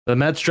The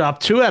Mets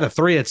dropped 2 out of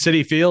 3 at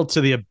Citi Field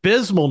to the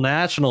abysmal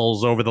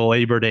Nationals over the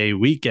Labor Day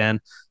weekend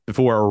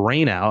before a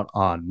rainout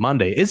on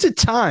Monday. Is it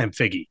time,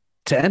 Figgy,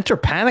 to enter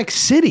Panic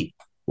City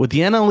with the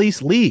NL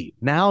East lead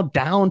now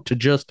down to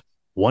just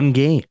one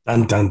game?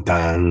 Dun, dun,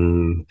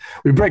 dun.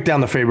 We break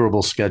down the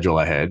favorable schedule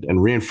ahead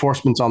and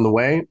reinforcements on the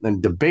way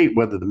and debate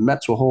whether the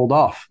Mets will hold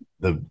off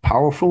the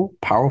powerful,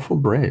 powerful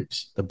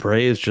Braves. The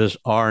Braves just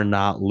are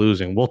not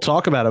losing. We'll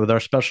talk about it with our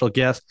special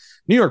guest,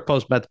 New York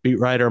Post Mets beat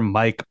writer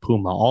Mike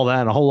Puma. All that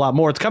and a whole lot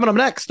more. It's coming up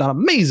next on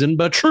Amazing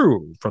But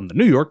True from the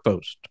New York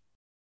Post.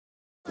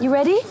 You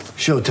ready?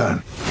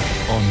 Showtime.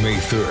 On May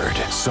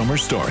 3rd, summer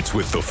starts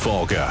with The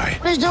Fall Guy.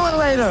 Let's do it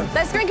later.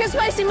 Let's drink a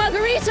spicy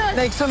margarita.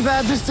 Make some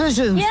bad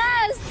decisions.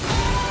 Yes.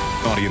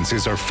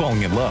 Audiences are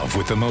falling in love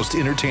with the most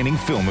entertaining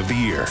film of the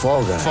year.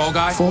 Fall Guy. Fall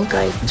Guy? Fall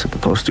guy. That's what the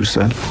poster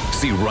said.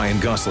 See Ryan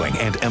Gosling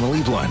and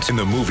Emily Blunt in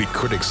the movie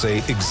critics say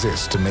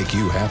exists to make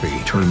you happy.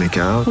 Trying to make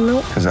it out?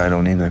 Nope. Because I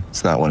don't either.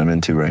 It's not what I'm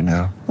into right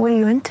now. What are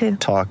you into?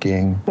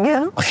 Talking.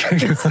 Yeah.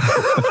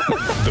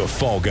 The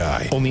Fall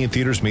Guy. Only in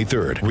theaters May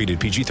 3rd.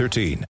 Rated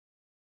PG-13.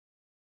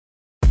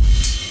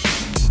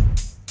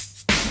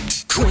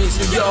 Queens,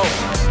 New York.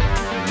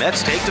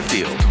 Mets take the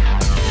field.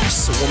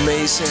 So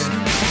amazing.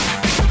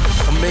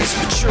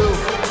 Amazing but true.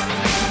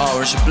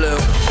 Orange and blue.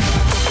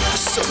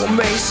 So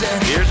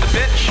amazing. Here's the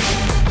pitch.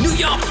 New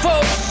York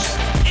folks.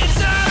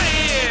 It's out of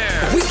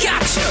here. We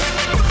got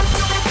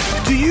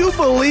you. Do you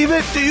believe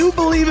it? Do you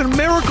believe in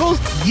miracles?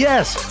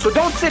 Yes. So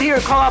don't sit here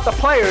and call out the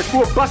players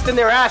who are busting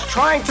their ass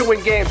trying to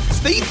win games.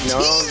 They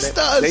teased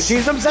us. They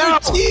teased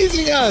themselves. They're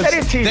teasing us. They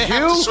didn't tease They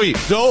have to you. sweep.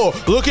 No,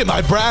 look at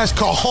my brass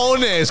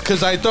cojones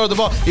because I throw the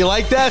ball. You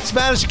like that,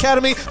 Spanish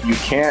Academy? You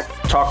can't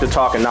talk the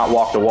talk and not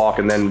walk the walk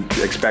and then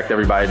expect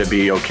everybody to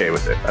be okay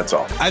with it. That's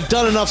all. I've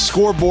done enough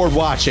scoreboard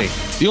watching.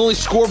 The only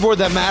scoreboard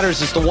that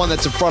matters is the one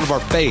that's in front of our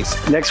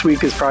face. Next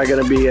week is probably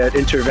going to be an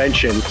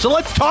intervention. So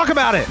let's talk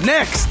about it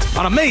next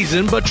on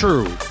Amazing But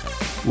True.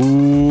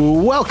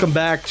 Ooh, welcome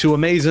back to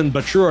Amazing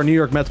But True, our New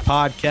York Mets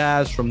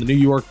podcast from the New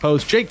York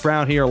Post. Jake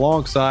Brown here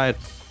alongside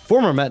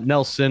former Met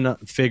Nelson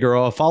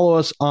Figueroa. Follow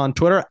us on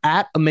Twitter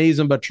at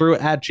Amazing But True,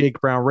 at Jake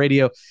Brown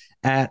Radio,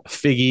 at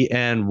Figgy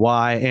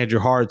NY. Andrew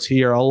Hart's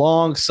here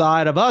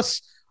alongside of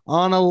us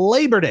on a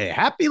Labor Day.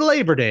 Happy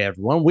Labor Day,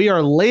 everyone. We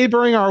are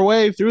laboring our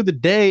way through the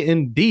day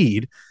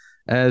indeed,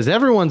 as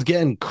everyone's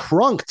getting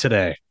crunk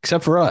today,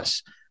 except for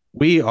us.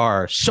 We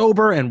are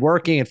sober and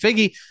working. And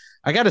Figgy,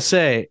 I got to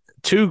say,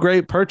 2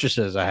 great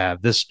purchases I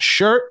have. This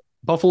shirt,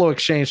 Buffalo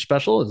Exchange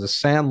Special, is a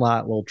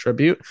Sandlot little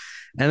tribute.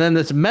 And then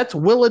this Mets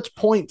Willets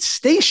Point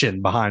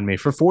station behind me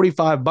for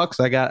 $45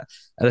 I got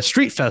at a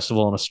street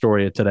festival in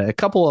Astoria today. A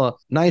couple of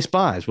nice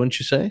buys, wouldn't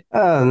you say?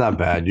 Not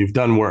bad. You've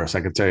done worse.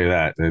 I can tell you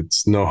that.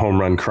 It's no home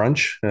run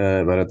crunch.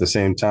 But at the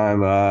same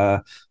time,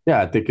 I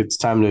think it's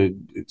time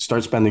to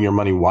start spending your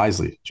money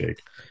wisely,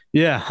 Jake.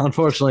 Yeah,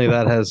 unfortunately,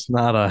 that has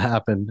not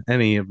happened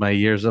any of my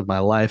years of my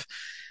life.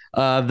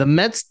 The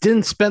Mets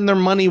didn't spend their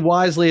money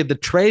wisely at the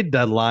trade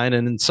deadline,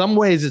 and in some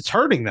ways it's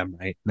hurting them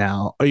right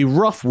now. A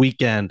rough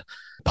weekend.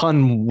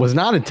 Pun was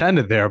not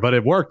intended there, but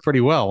it worked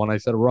pretty well when I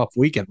said a rough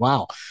weekend.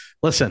 Wow.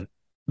 Listen,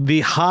 the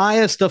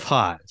highest of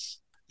highs.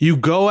 You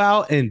go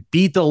out and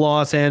beat the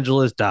Los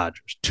Angeles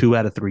Dodgers 2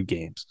 out of 3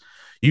 games.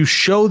 You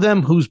show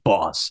them who's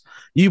boss.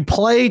 You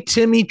play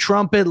Timmy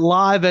Trumpet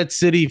live at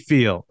Citi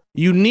Field.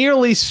 You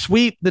nearly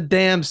sweep the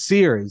damn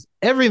series.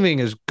 Everything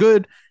is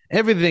good.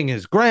 Everything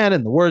is grand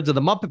in the words of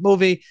the Muppet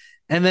movie.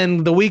 And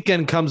then the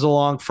weekend comes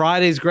along.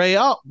 Friday's great.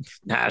 Oh,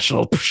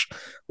 National.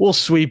 We'll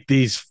sweep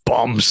these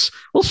bums.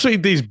 We'll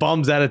sweep these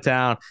bums out of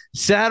town.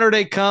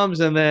 Saturday comes,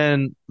 and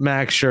then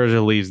Max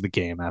Scherzer leaves the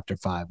game after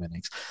 5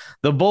 innings.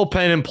 The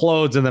bullpen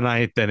implodes in the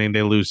 9th inning.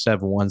 They lose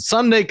 7-1.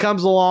 Sunday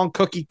comes along.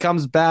 Cookie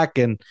comes back,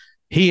 and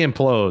he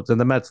implodes, and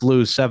the Mets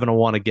lose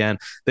 7-1 again.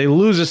 They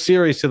lose a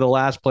series to the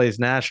last place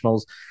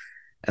Nationals.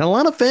 And a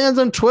lot of fans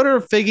on Twitter,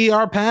 Figgy,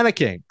 are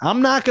panicking.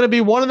 I'm not going to be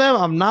one of them.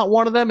 I'm not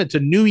one of them. It's a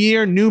new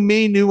year, new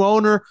me, new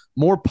owner,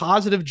 more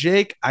positive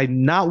Jake.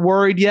 I'm not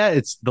worried yet.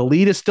 It's the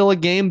lead is still a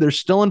game. They're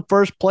still in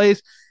first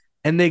place,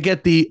 and they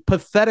get the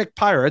pathetic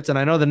Pirates. And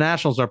I know the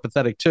Nationals are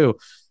pathetic too,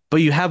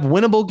 but you have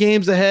winnable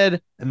games ahead,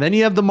 and then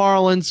you have the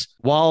Marlins,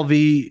 while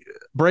the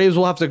Braves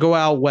will have to go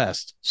out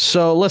west.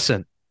 So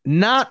listen,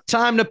 not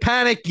time to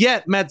panic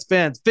yet, Mets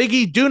fans.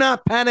 Figgy, do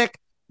not panic.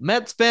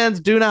 Mets fans,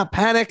 do not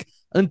panic.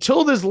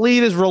 Until this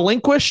lead is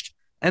relinquished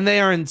and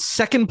they are in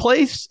second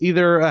place,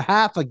 either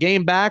a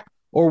game back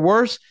or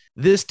worse,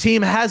 this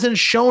team hasn't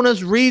shown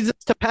us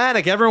reasons to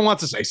panic. Everyone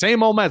wants to say,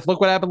 same old Mets.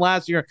 Look what happened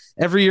last year,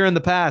 every year in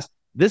the past.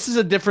 This is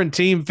a different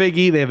team,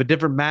 Figgy. They have a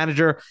different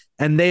manager,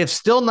 and they have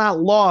still not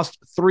lost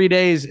 3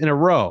 days in a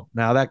row.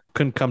 Now, that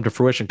couldn't come to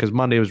fruition because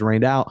Monday was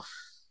rained out.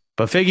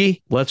 But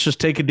Figgy, let's just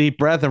take a deep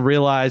breath and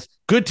realize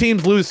good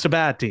teams lose to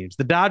bad teams.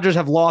 The Dodgers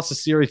have lost a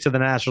series to the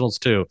Nationals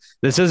too.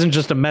 This isn't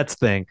just a Mets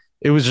thing.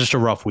 It was just a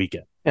rough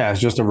weekend. Yeah,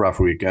 it's just a rough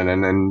weekend.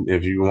 And then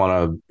if you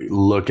want to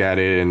look at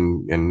it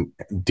and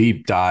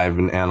deep dive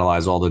and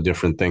analyze all the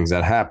different things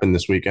that happened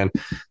this weekend,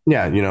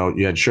 yeah,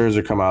 you had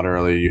Scherzer come out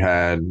early. You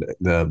had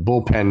the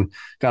bullpen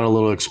got a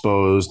little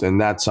exposed, and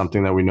that's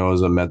something that we know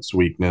is a Mets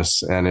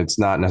weakness. And it's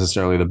not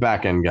necessarily the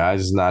back end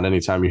guys. It's not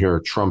anytime you hear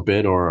a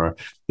trumpet or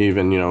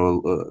even,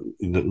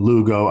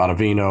 Lugo,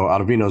 Ottavino.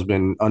 Ottavino's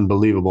been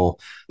unbelievable,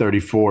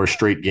 34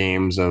 straight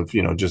games of,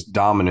 just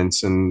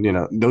dominance. And,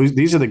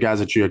 these are the guys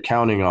that you're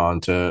counting on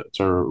to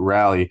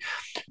rally,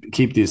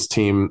 keep this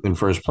team in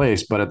first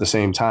place. But at the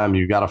same time,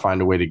 you got to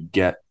find a way to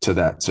get to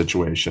that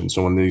situation.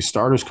 So when these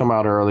starters come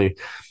out early,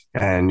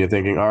 and you're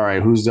thinking, all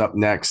right, who's up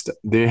next?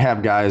 They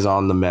have guys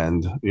on the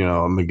mend.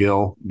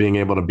 McGill being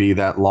able to be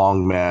that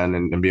long man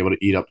and be able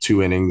to eat up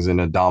 2 innings in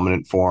a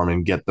dominant form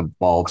and get the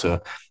ball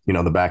to,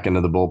 the back end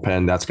of the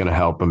bullpen. That's going to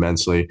help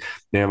immensely.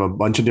 They have a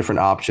bunch of different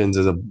options.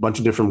 There's a bunch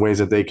of different ways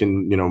that they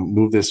can,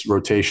 move this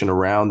rotation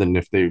around. And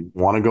if they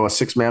want to go a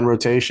 6-man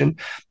rotation,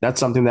 that's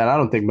something that I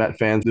don't think Met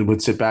fans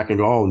would sit back and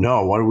go, oh,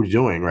 no, what are we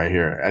doing right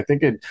here? I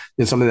think it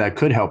is something that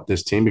could help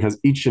this team because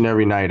each and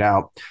every night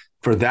out,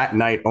 for that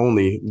night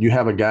only, you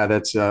have a guy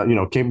that's,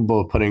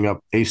 capable of putting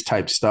up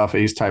ace-type stuff,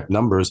 ace-type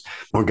numbers,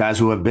 or guys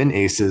who have been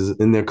aces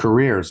in their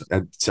careers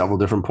at several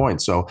different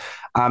points. So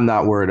I'm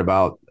not worried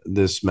about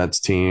this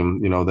Mets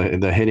team.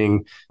 The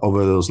hitting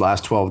over those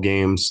last 12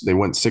 games, they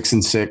went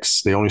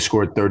 6-6. They only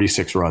scored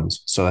 36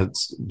 runs. So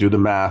that's, do the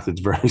math.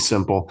 It's very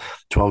simple.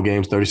 12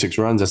 games, 36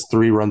 runs. That's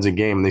 3 runs a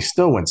game. And they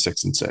still went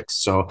 6-6.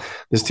 So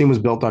this team was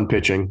built on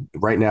pitching.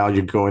 Right now,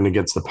 you're going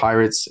against the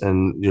Pirates,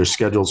 and your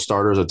scheduled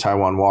starters are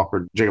Taijuan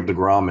Walker, Jacob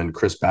deGrom, and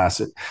Chris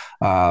Bassett.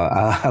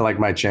 I like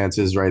my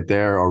chances right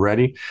there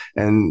already.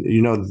 And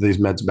these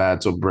Mets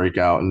bats will break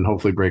out and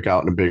hopefully break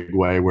out in a big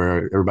way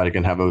where everybody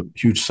can have a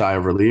huge sigh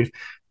of relief.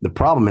 The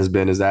problem is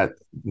that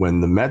when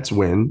the Mets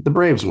win, the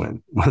Braves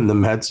win. When the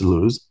Mets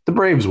lose, the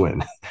Braves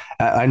win.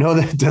 I know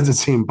that doesn't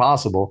seem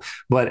possible,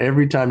 but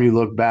every time you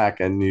look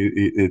back and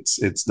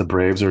it's the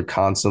Braves are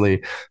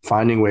constantly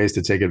finding ways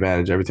to take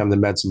advantage. Every time the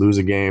Mets lose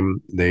a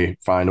game, they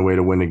find a way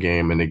to win a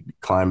game and they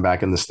climb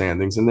back in the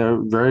standings, and they're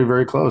very,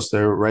 very close.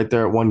 They're right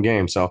there at 1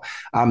 game. So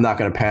I'm not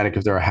going to panic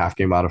if they're a half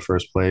game out of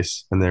first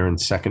place and they're in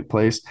second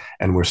place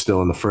and we're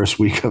still in the first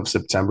week of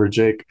September,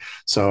 Jake.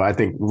 So I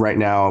think right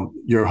now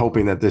you're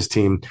hoping that this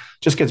team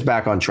just gets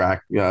back on track.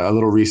 A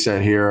little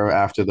reset here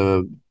after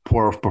the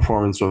poor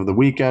performance of the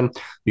weekend.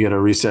 You get a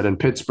reset in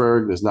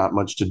Pittsburgh. There's not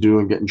much to do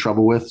and get in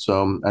trouble with.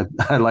 So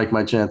I like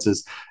my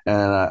chances,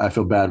 and I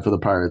feel bad for the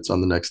Pirates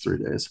on the next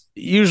 3 days.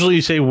 Usually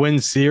you say win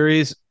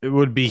series. It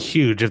would be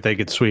huge if they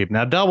could sweep.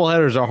 Now,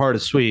 doubleheaders are hard to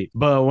sweep,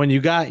 but when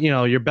you got,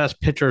 your best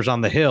pitchers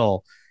on the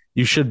hill,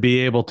 you should be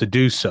able to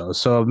do so.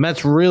 So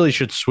Mets really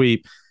should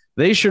sweep.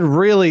 They should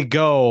really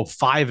go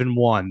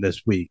 5-1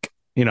 this week,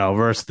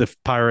 versus the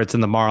Pirates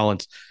and the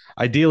Marlins.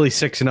 Ideally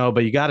 6-0,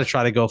 but you got to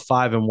try to go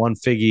 5-1,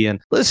 Figgy.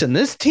 And listen,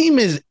 this team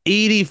is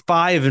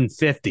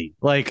 85-50.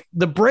 Like,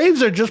 the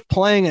Braves are just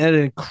playing at an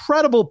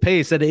incredible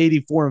pace at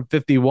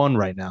 84-51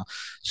 right now.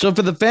 So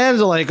for the fans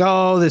are like,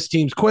 oh, this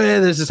team's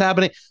quit, this is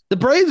happening. The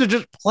Braves are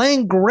just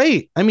playing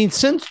great. I mean,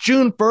 since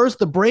June 1st,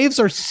 the Braves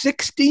are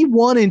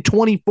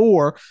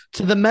 61-24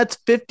 to the Mets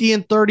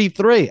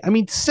 50-33. I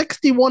mean,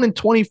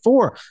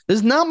 61-24.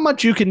 There's not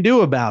much you can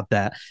do about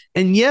that.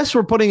 And yes,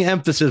 we're putting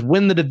emphasis,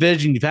 win the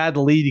division. You've had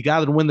the lead. You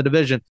got to win the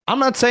division. I'm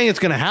not saying it's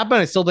going to happen.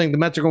 I still think the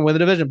Mets are going to win the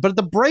division. But if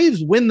the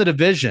Braves win the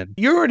division,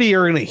 you already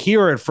are going to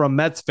hear it from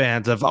Mets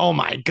fans of, oh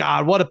my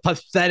God, what a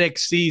pathetic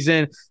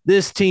season.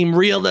 This team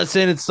reeled us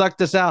in and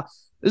sucked us out.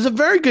 There's a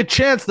very good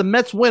chance the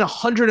Mets win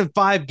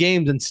 105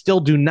 games and still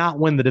do not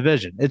win the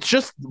division. It's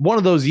just one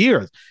of those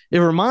years. It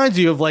reminds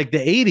you of like the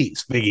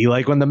 80s, Figgy,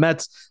 like when the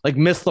Mets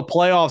missed the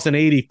playoffs in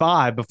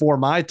 85 before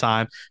my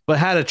time, but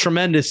had a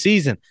tremendous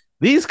season.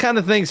 These kind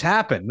of things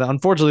happen.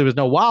 Unfortunately, there was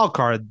no wild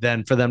card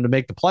then for them to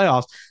make the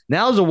playoffs.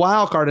 Now there's a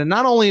wild card, and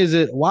not only is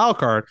it a wild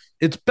card,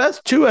 it's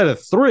best 2 out of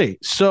 3.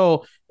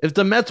 So if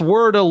the Mets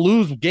were to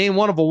lose game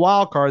 1 of a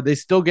wild card, they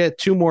still get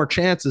 2 more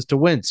chances to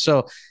win.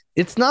 So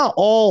it's not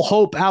all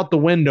hope out the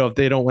window if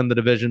they don't win the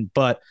division,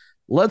 but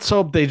let's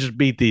hope they just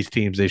beat these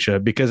teams they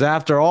should, because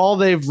after all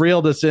they've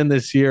reeled us in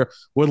this year,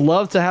 would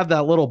love to have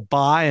that little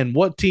bye. And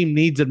what team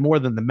needs it more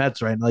than the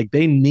Mets, right? Like,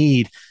 they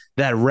need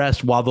that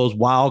rest while those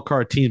wild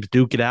card teams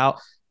duke it out.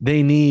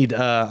 They need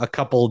a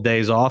couple of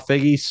days off,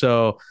 Figgy.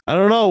 So I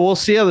don't know. We'll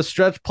see how the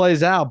stretch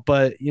plays out,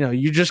 but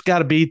you just got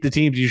to beat the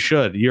teams you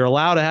should. You're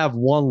allowed to have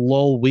one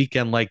lull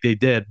weekend like they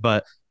did,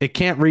 but it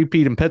can't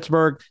repeat in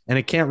Pittsburgh, and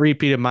it can't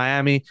repeat in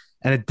Miami.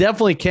 And it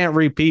definitely can't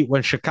repeat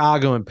when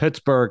Chicago and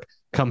Pittsburgh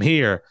come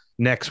here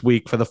next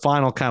week for the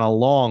final kind of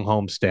long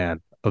homestand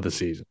of the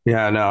season.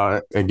 Yeah,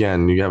 no,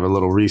 again, you have a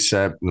little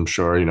reset. I'm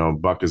sure,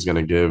 Buck is going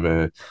to give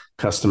a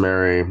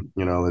customary,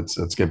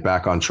 let's get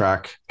back on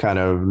track kind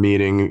of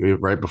meeting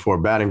right before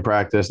batting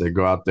practice. They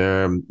go out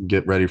there,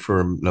 get ready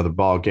for another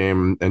ball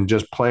game, and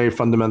just play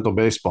fundamental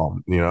baseball,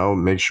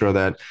 make sure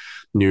that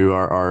you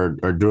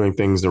are doing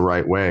things the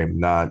right way,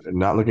 not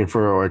looking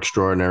for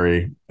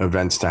extraordinary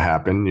events to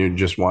happen. You're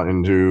just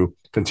wanting to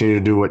continue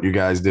to do what you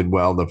guys did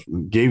well,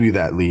 gave you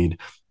that lead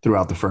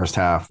throughout the first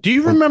half. Do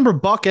you remember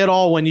Buck at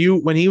all when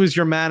he was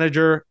your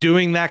manager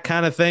doing that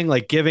kind of thing,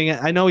 like giving it?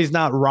 I know he's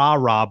not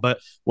rah-rah, but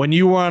when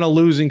you were on a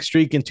losing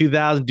streak in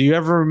 2000, do you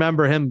ever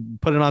remember him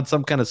putting on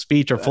some kind of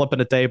speech or flipping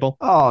a table?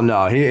 Oh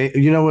no,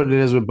 you know what it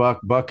is with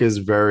Buck? Buck is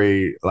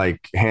very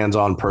like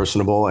hands-on,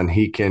 personable, and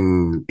he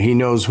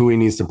knows who he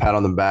needs to pat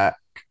on the back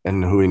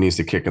and who he needs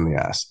to kick in the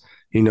ass.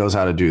 He knows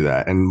how to do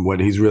that. And what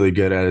he's really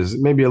good at is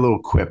maybe a little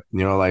quip,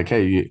 like,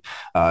 hey,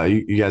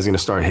 you guys going to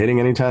start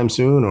hitting anytime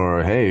soon?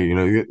 Or, hey,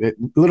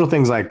 little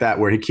things like that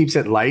where he keeps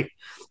it light,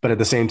 but at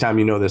the same time,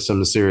 there's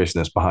some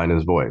seriousness behind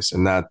his voice.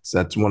 And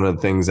that's one of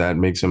the things that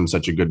makes him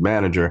such a good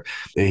manager.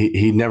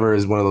 He never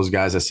is one of those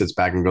guys that sits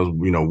back and goes,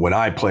 when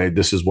I played,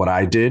 this is what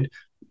I did.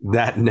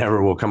 That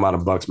never will come out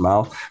of Buck's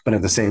mouth. But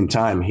at the same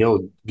time,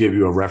 he'll give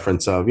you a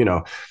reference of,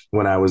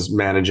 when I was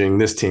managing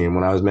this team,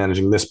 when I was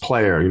managing this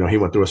player, he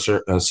went through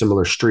a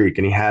similar streak,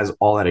 and he has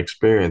all that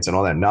experience and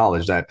all that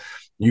knowledge that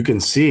you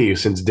can see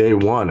since day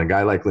one. A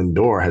guy like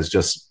Lindor has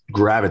just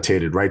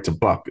gravitated right to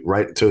Buck,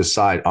 right to his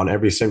side on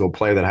every single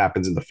play that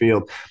happens in the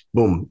field.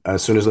 Boom.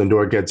 As soon as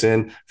Lindor gets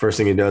in, first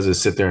thing he does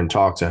is sit there and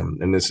talk to him.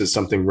 And this is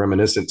something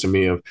reminiscent to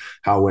me of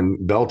how when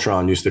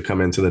Beltran used to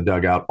come into the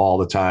dugout all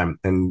the time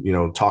and,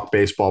 talk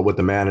baseball with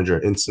the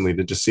manager instantly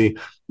to just see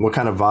what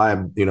kind of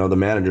vibe, the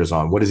manager's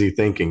on. What is he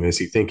thinking? Is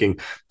he thinking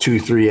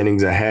 2-3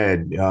 innings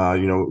ahead?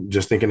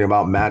 Just thinking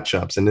about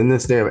matchups. And in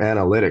this day of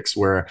analytics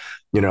where,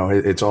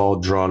 it's all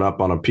drawn up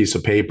on a piece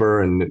of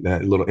paper and a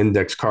little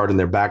index card in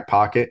their back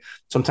pocket,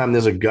 sometimes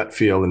there's a gut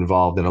feel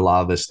involved in a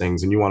lot of these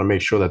things. And you want to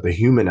make sure that the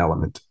human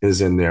element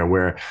is in there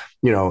where,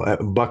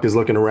 Buck is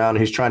looking around.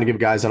 He's trying to give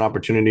guys an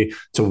opportunity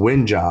to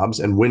win jobs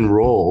and win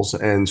roles.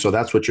 And so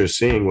that's what you're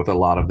seeing with a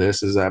lot of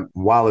this is that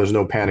while there's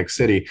no Panic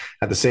City,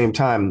 at the same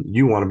time,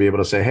 you want to be able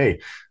to say, hey,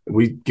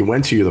 we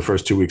went to you the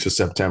first 2 weeks of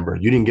September.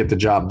 You didn't get the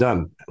job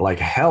done. Like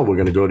hell, we're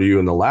going to go to you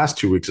in the last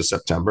 2 weeks of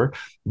September.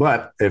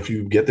 But if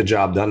you get the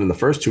job done in the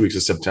first 2 weeks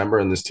of September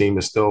and this team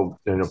is still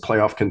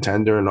playoff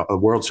contender and a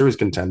World Series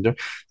contender,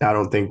 I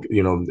don't think,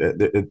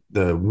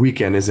 the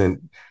weekend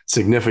isn't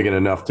significant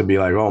enough to be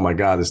like, oh my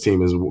God, this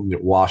team is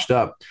washed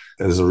up.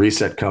 There's a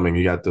reset coming.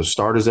 You got the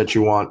starters that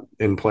you want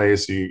in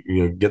place.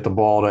 You get the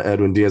ball to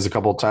Edwin Diaz a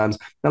couple of times,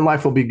 and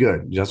life will be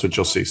good. That's what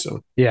you'll see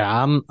soon. Yeah,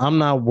 I'm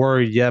not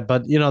worried yet,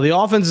 but the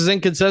offense is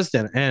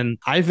inconsistent, and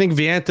I think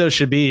Vientos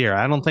should be here.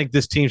 I don't think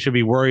this team should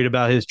be worried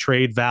about his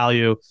trade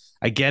value.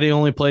 I get he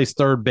only plays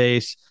third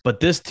base, but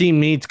this team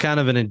needs kind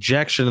of an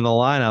injection in the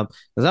lineup.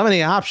 There's not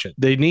many options.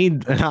 They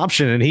need an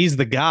option, and he's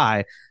the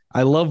guy.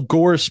 I love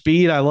Gore's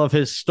speed. I love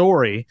his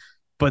story,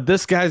 but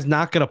this guy's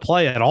not going to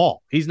play at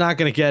all. He's not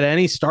going to get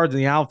any starts in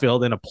the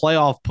outfield in a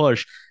playoff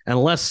push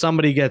unless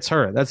somebody gets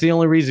hurt. That's the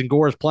only reason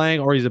Gore's playing,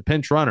 or he's a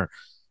pinch runner.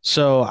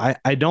 So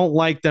I don't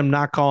like them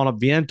not calling up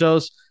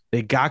Vientos.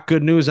 They got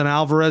good news on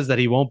Alvarez that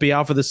he won't be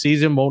out for the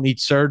season, won't need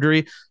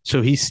surgery.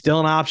 So he's still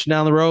an option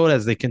down the road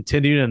as they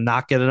continue to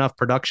not get enough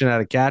production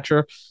out of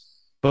catcher.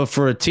 But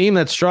for a team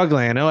that's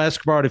struggling, I know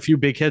Escobar had a few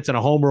big hits and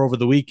a homer over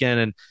the weekend,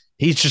 and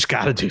he's just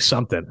got to do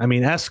something. I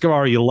mean,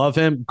 Escobar, you love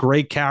him,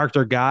 great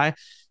character guy,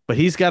 but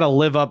he's got to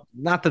live up,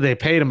 not that they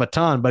paid him a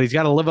ton, but he's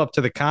got to live up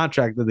to the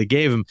contract that they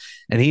gave him.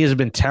 And he has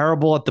been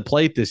terrible at the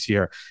plate this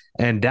year.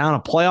 And down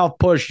a playoff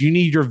push, you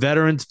need your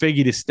veterans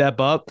Figgy to step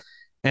up.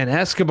 And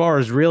Escobar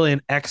is really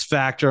an X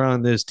factor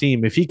on this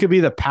team. If he could be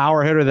the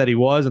power hitter that he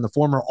was and the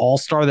former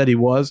all-star that he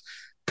was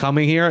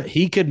coming here,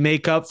 he could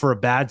make up for a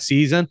bad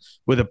season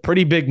with a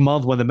pretty big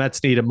month when the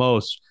Mets need it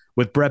most,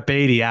 with Brett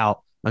Beatty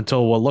out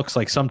until what looks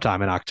like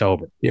sometime in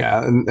October.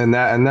 Yeah, and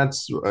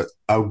that's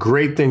a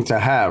great thing to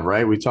have,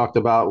 right? We talked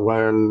about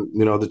when,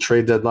 the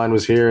trade deadline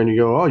was here and you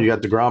go, oh, you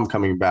got DeGrom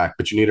coming back,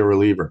 but you need a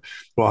reliever.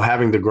 Well,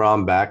 having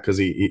DeGrom back because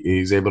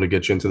he's able to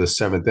get you into the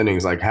seventh inning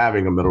is like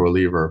having a middle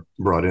reliever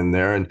brought in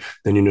there. And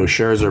then,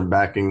 Scherzer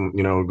backing,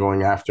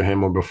 going after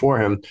him or before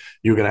him,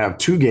 you're going to have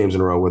 2 games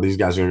in a row where these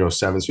guys are going to go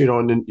 7. So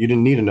you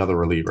didn't need another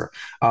reliever.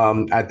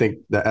 I think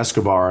the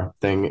Escobar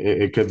thing,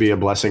 it could be a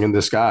blessing in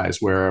disguise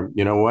where,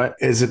 what?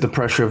 Is it the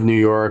pressure of New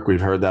York? We've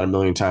heard that a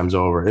million times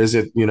over. Is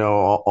it,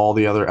 all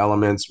the other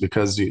elements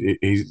because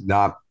he's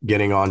not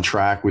getting on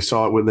track? We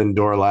saw it with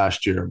Lindor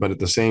last year, but at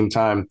the same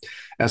time,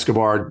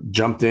 Escobar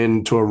jumped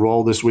into a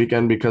role this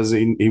weekend because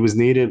he was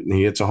needed. And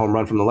he hits a home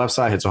run from the left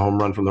side, hits a home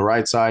run from the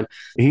right side.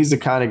 He's the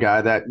kind of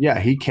guy that,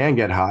 he can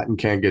get hot and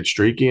can get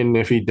streaky. And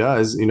if he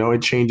does,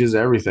 it changes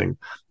everything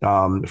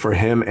for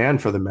him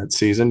and for the Mets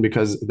season,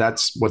 because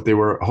that's what they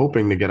were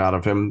hoping to get out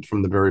of him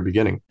from the very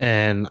beginning.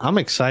 And I'm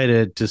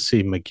excited to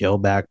see McGill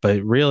back.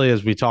 But really,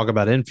 as we talk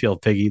about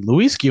infield, Figgy,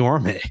 Luis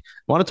Guillorme, I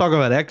want to talk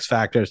about X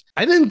factors.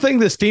 I didn't think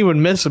this team would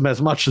miss him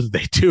as much as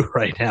they do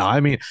right now. I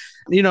mean,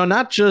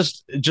 not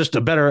just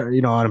a better,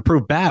 an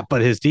improved bat,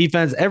 but his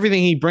defense,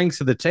 everything he brings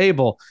to the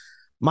table.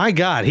 My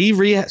God,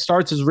 he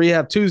starts his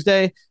rehab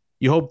Tuesday.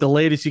 You hope the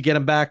latest you get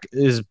him back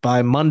is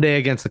by Monday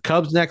against the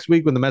Cubs next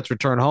week when the Mets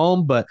return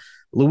home. But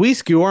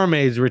Luis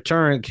Guillorme's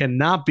return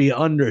cannot be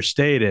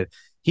understated.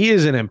 He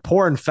is an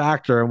important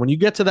factor. And when you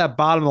get to that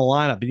bottom of the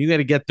lineup and you got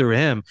to get through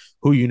him,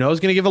 who is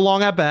going to give a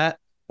long at bat,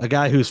 a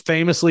guy who's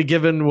famously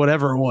given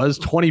whatever it was,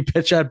 20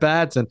 pitch at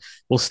bats and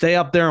will stay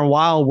up there and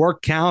while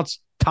work counts,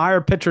 tire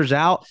pitchers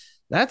out.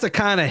 That's a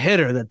kind of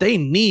hitter that they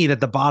need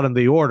at the bottom of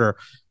the order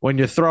when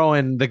you're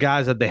throwing the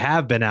guys that they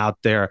have been out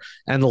there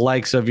and the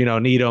likes of,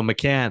 Nido,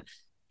 McCann.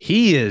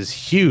 He is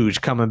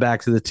huge coming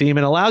back to the team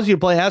and allows you to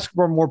play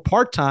Escobar more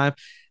part-time.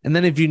 And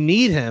then if you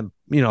need him,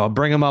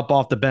 bring him up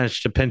off the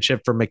bench to pinch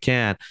hit for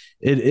McCann.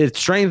 It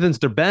strengthens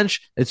their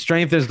bench. It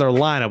strengthens their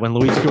lineup when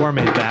Luis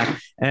Guillorme's back.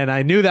 And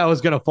I knew that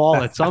was going to fall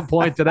at some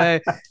point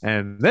today.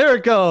 And there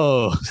it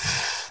goes.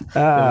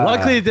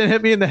 Luckily, it didn't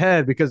hit me in the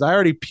head because I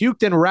already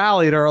puked and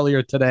rallied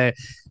earlier today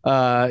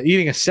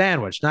eating a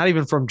sandwich, not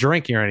even from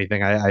drinking or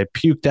anything. I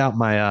puked out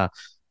my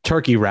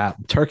turkey wrap,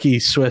 turkey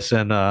Swiss.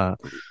 And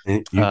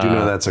you do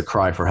know that's a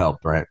cry for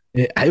help, right?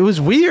 It was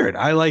weird.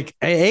 I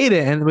ate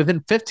it, and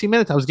within 15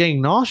 minutes, I was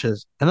getting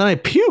nauseous, and then I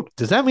puked.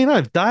 Does that mean I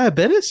have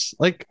diabetes?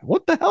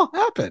 What the hell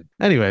happened?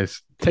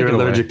 Anyways, you're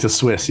allergic to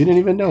Swiss. You didn't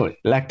even know it.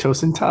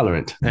 Lactose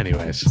intolerant.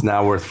 Anyways, it's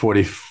now worth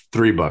 $43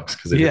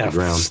 because it hit the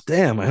ground.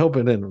 Damn, I hope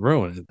it didn't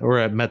ruin it. We're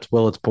at Mets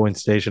Willits Point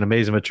Station.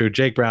 Amazing but true.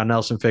 Jake Brown,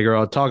 Nelson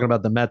Figueroa talking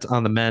about the Mets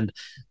on the mend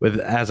with,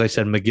 as I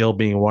said, McGill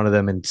being one of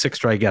them in 6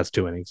 strikeouts,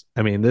 2 innings.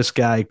 I mean, this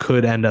guy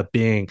could end up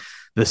being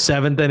the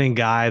 7th inning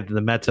guy that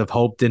the Mets have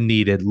hoped and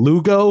needed.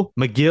 Lugo,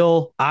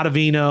 McGill,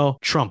 Ottavino,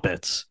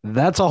 trumpets.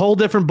 That's a whole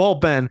different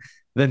bullpen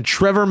than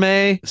Trevor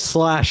May /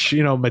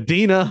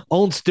 Medina,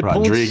 Once de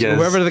Ponce,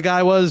 whoever the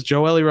guy was,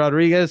 Joely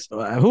Rodriguez.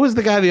 Who was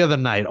the guy the other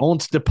night?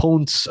 Once de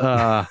Ponce.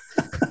 I'm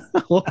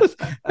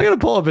going to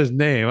pull up his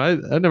name. I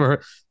never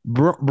heard.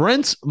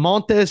 Brents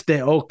Montes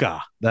de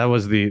Oca. That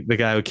was the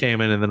guy who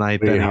came in the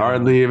ninth. We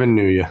hardly even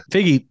knew you.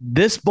 Figgy,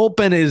 this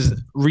bullpen is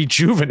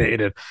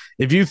rejuvenated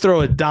if you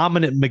throw a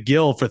dominant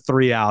McGill for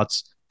 3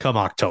 outs come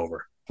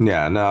October.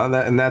 Yeah, no,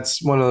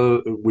 that's one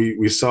of the,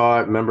 we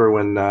saw it. Remember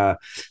when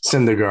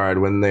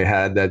Syndergaard, when they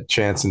had that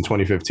chance in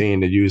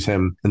 2015 to use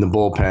him in the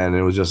bullpen,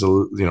 it was just a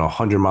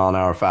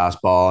 100-mile-an-hour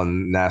fastball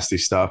and nasty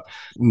stuff.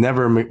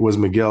 Never was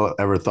McGill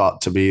ever thought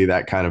to be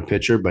that kind of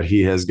pitcher, but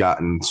he has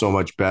gotten so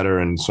much better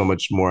and so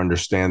much more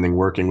understanding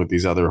working with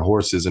these other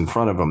horses in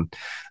front of him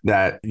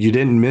that you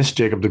didn't miss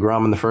Jacob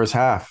deGrom in the first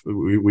half.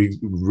 We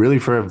really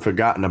have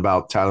forgotten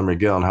about Tyler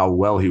McGill and how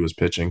well he was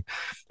pitching.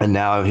 And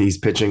now he's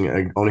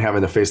pitching, only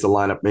having to face the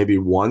lineup maybe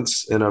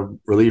once in a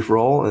relief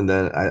role. And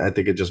then I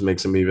think it just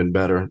makes him even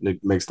better.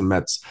 It makes the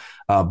Mets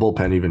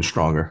bullpen even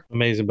stronger.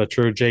 Amazing but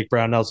true. Jake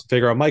Brown, Nelson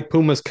Figueroa, Mike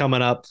Puma's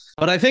coming up.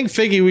 But I think,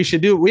 Figgy,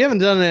 we haven't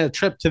done a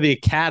trip to the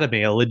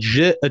academy, a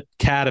legit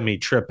academy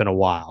trip in a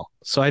while.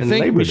 So I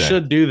think we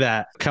should do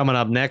that coming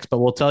up next. But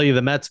we'll tell you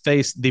the Mets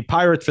face the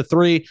Pirates for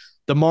 3,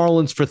 the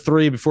Marlins for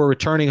 3 before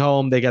returning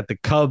home. They got the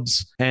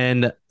Cubs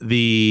and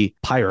the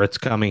Pirates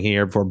coming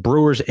here for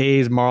Brewers,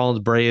 A's,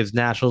 Marlins, Braves,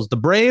 Nationals. The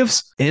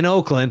Braves in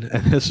Oakland,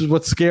 and this is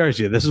what scares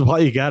you. This is why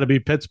you got to be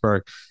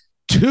Pittsburgh.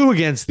 2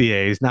 against the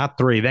A's, not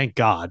 3. Thank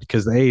God,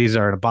 because the A's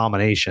are an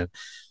abomination.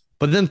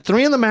 But then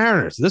 3 in the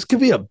Mariners. This could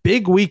be a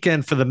big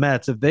weekend for the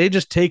Mets if they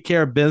just take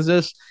care of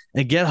business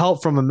and get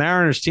help from a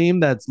Mariners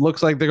team that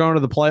looks like they're going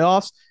to the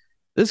playoffs.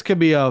 This could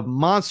be a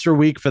monster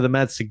week for the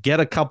Mets to get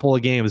a couple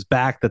of games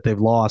back that they've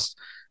lost.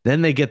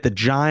 Then they get the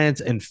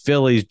Giants and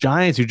Phillies.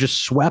 Giants who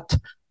just swept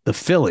the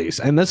Phillies.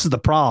 And this is the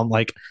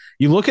problem.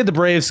 You look at the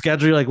Braves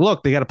schedule, you're like,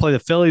 look, they got to play the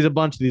Phillies, a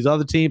bunch of these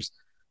other teams.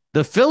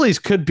 The Phillies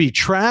could be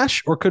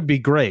trash or could be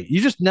great. You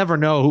just never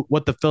know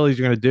what the Phillies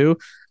are going to do.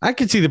 I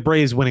could see the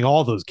Braves winning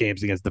all those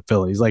games against the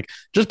Phillies.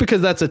 Just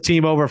because that's a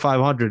team over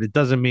 500, it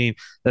doesn't mean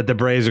that the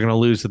Braves are going to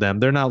lose to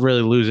them. They're not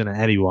really losing to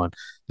anyone.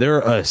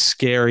 They're a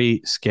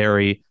scary,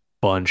 scary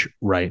bunch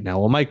right now.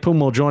 Well, Mike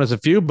Puma will join us a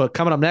few, but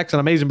coming up next on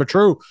Amazing but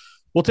True,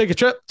 we'll take a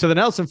trip to the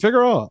Nelson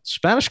Figueroa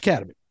Spanish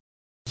Academy.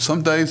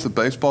 Some days the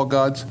baseball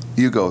gods,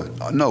 you go,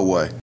 no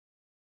way.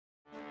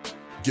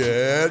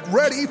 Get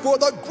ready for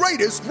the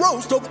greatest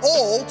roast of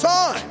all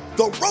time,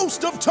 the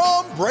Roast of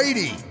Tom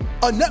Brady,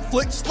 a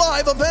Netflix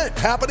live event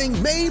happening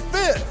May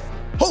 5th.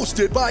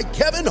 Hosted by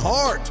Kevin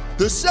Hart,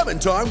 the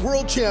 7-time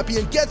world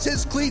champion gets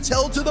his cleats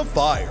held to the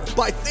fire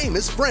by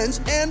famous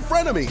friends and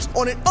frenemies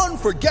on an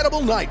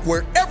unforgettable night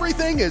where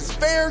everything is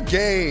fair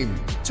game.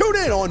 Tune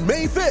in on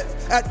May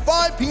 5th at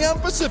 5 p.m.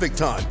 Pacific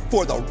time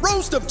for the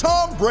Roast of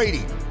Tom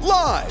Brady,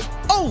 live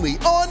only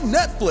on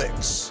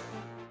Netflix.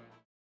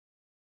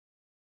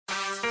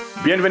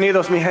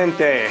 Bienvenidos, mi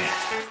gente.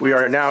 We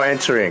are now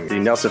entering the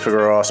Nelson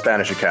Figueroa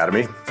Spanish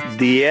Academy.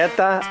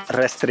 Dieta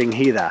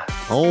restringida.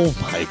 Oh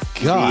my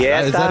God.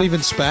 Dieta. Is that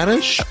even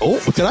Spanish? Oh,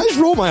 did I just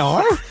roll my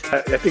R?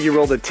 I think you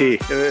rolled a T.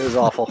 It was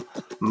awful.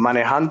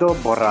 Manejando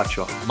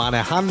borracho.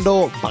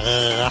 Manejando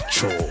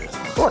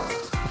borracho. What?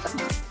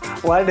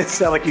 Why did it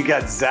sound like you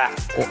got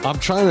zapped? Well, I'm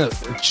trying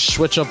to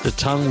switch up the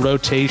tongue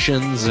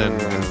rotations and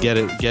get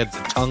the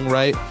tongue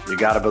right. You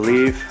gotta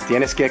believe.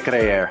 Tienes que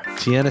creer.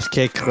 Tienes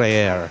que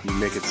creer. You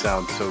make it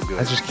sound so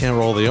good. I just can't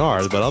roll the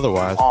R's, but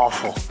otherwise.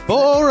 Awful.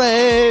 Por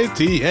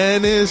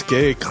tienes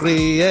que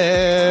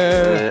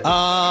creer.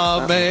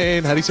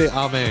 Amen. How do you say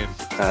amen?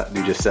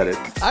 You just said it.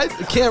 I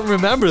can't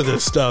remember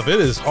this stuff. It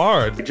is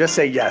hard. Just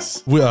say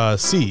yes.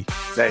 Si.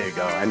 There you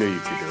go. I knew you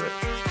could do it.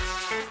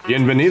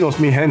 Bienvenidos,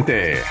 mi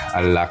gente,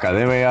 a la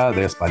Academia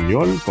de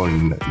Español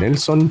con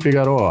Nelson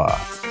Figueroa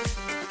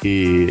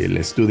y el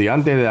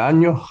estudiante de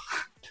año,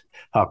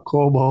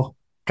 Jacobo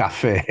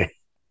Café,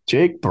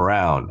 Jake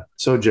Brown.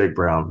 So, Jake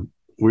Brown,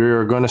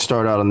 we're going to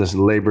start out on this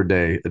Labor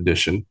Day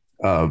edition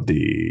of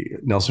the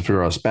Nelson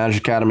Figueroa Spanish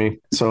Academy.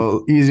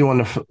 So, easy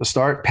one to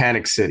start,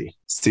 Panic City.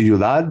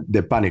 Ciudad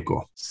de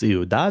Pánico.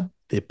 Ciudad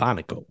de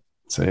Pánico.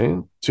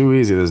 See? Too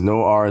easy. There's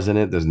no R's in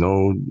it. There's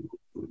no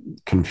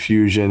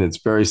confusion. It's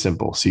very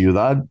simple.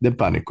 Ciudad de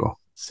Pánico.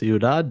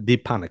 Ciudad de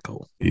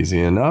Pánico. Easy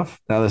enough.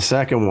 Now the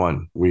second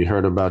one, we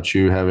heard about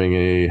you having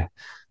a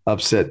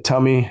upset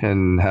tummy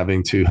and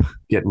having to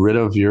get rid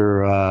of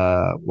your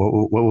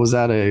what was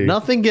that?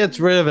 Nothing gets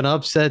rid of an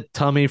upset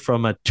tummy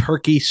from a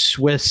turkey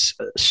Swiss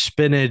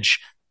spinach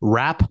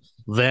wrap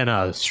than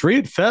a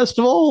street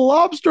festival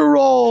lobster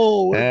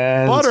roll with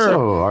and butter.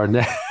 So our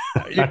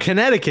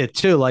Connecticut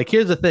too. Like,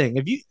 here's the thing: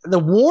 if you the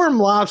warm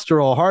lobster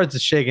roll, Hearts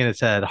is shaking his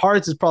head.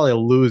 Hearts is probably a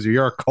loser.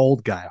 You're a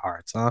cold guy,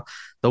 Hearts, huh?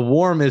 The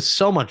warm is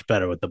so much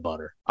better with the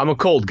butter. I'm a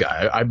cold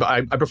guy.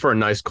 I prefer a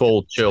nice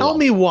cold chill. Tell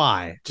me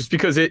why. Just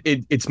because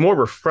it's more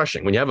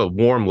refreshing. When you have a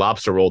warm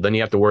lobster roll, then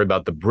you have to worry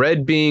about the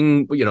bread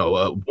being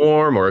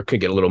warm, or it could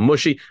get a little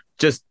mushy.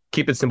 Just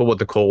keep it simple with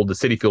the cold. The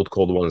City Field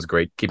cold one is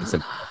great. Keep it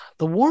simple.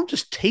 The warm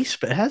just tastes,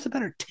 it has a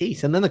better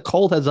taste, and then the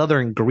cold has other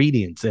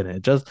ingredients in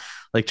it.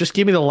 Just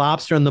give me the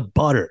lobster and the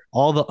butter,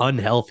 all the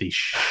unhealthy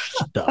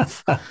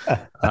stuff.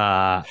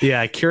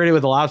 I cured it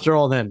with the lobster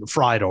roll and then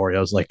fried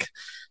Oreos.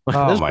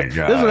 Oh my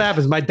God! This is what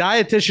happens. My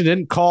dietitian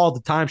didn't call at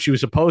the time she was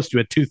supposed to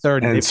at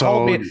 2:30. They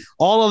called me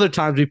all other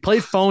times. We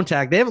played phone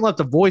tag. They haven't left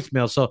a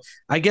voicemail, so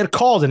I get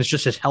calls and it's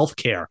just says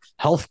healthcare.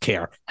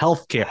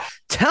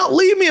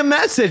 Leave me a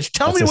message.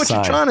 Tell me what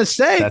you're trying to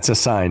say. That's a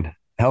sign.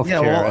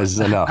 Healthcare is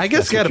enough. I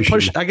guess I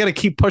got to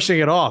keep pushing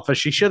it off.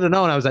 She should have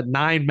known I was at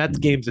 9 Mets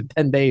games in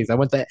 10 days. I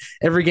went to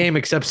every game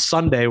except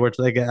Sunday, which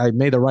I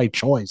made the right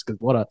choice because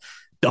what a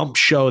dump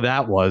show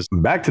that was.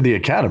 Back to the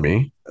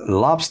academy.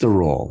 Lobster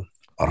roll.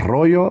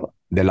 Rollo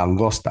de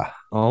langosta.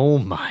 Oh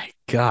my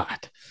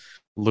God.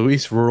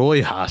 Luis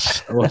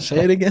Rojas.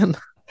 Say it again.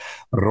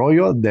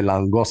 Rollo de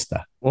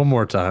langosta. One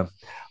more time.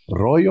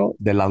 Rollo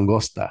de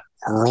langosta.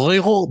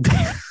 Rollo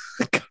de...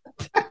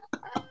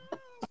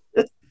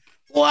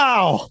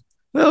 Wow.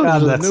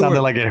 That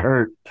sounded like it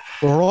hurt.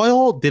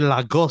 Rollo de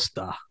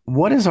langosta.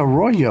 What is a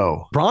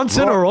rollo?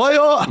 Bronson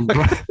Arroyo?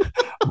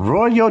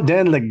 Rollo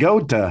de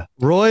langosta.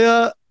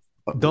 Rollo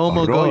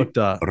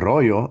domogota.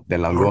 Rollo de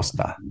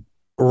langosta.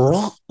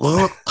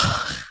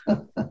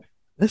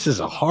 This is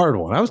a hard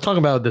one. I was talking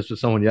about this with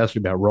someone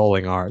yesterday about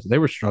rolling R's. They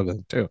were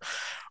struggling too.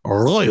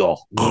 Royo.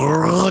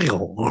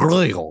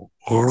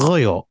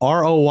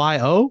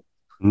 R-O-Y-O?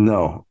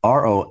 No,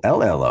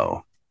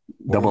 R-O-L-L-O.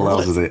 Double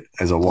L's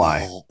is a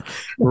Y.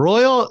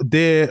 Rollo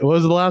de, what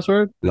was the last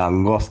word?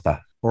 Langosta.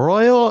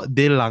 Rollo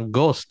de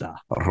langosta.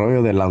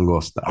 Rollo de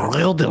langosta.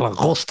 Rollo de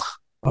langosta.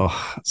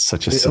 Oh,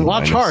 such a simple.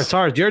 Watch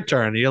Hearts. Your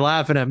turn. You're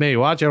laughing at me.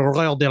 Watch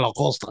Rollo de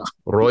langosta.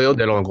 Rollo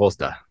de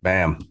langosta.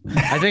 Bam.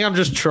 I think I'm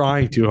just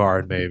trying too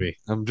hard, maybe.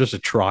 I'm just a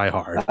try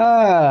hard.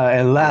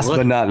 And last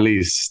but not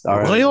least,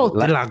 Rollo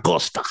de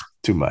langosta.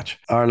 Too much.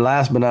 Our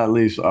last but not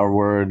least, our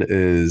word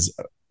is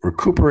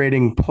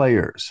recuperating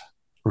players.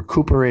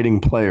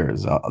 Recuperating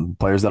players,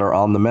 players that are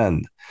on the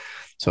mend.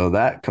 So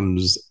that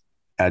comes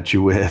at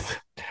you with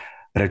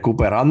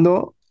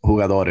recuperando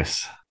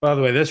jugadores. By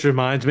the way, this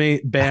reminds me,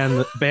 ban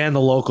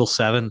the local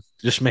 7.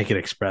 Just make it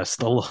express.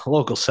 The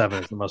local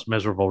 7 is the most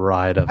miserable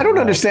ride of. I don't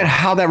understand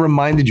how that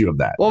reminded you of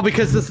that. Well,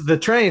 because this is the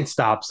train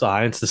stop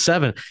sign. It's the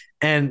 7,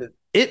 and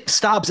it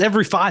stops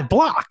every 5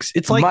 blocks.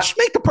 It's like, just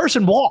make the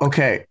person walk.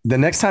 Okay, the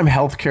next time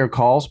healthcare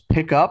calls,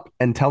 pick up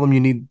and tell them you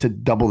need to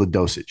double the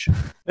dosage.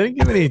 They didn't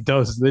give any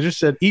doses. They just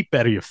said, eat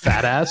better, you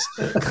fat ass.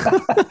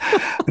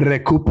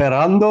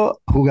 Recuperando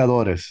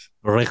jugadores.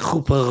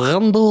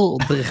 Recuperando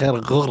de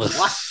jugadores.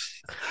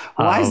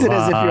 Why is it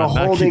as if you're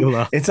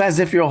holding? It's as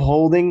if you're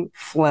holding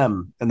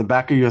phlegm in the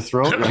back of your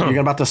throat. Like you're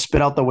about to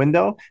spit out the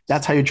window.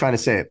 That's how you're trying to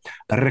say it.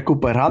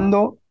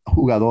 Recuperando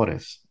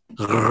jugadores.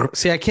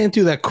 See, I can't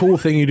do that cool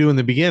thing you do in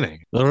the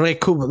beginning.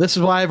 This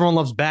is why everyone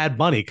loves Bad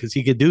Bunny, because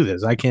he could do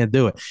this. I can't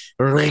do it.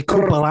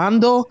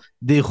 Recuperando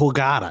de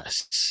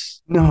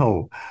jugadas.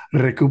 No,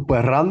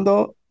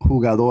 recuperando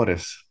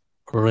jugadores.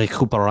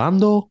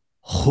 Recuperando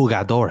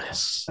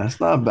jugadores. That's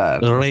not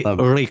bad.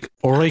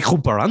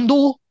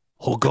 Recuperando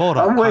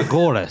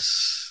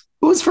jugadores.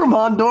 Who's from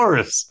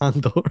Honduras?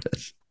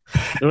 Honduras.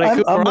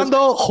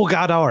 Recuperando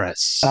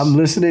jugadores. I'm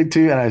listening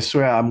to you, and I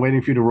swear I'm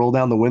waiting for you to roll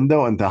down the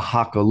window and to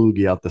hock a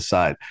loogie out the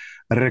side.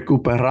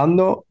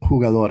 Recuperando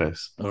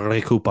jugadores.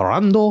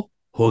 Recuperando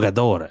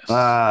jugadores.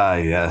 Ah,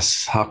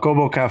 yes.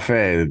 Jacobo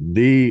Café,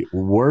 the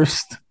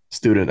worst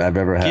student I've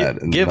ever had.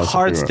 Give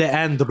Hearts to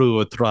Andrew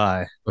a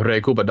try.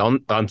 Recuperando.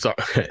 I'm sorry.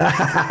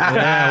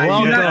 Yeah,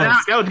 well done.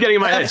 That was getting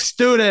in my head.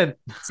 Student.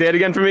 Say it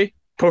again for me,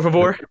 por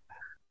favor.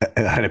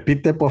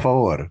 Repite, por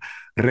favor.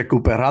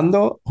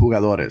 Recuperando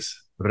jugadores.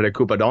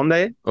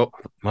 Recuperando.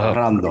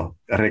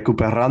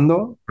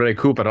 Recuperando.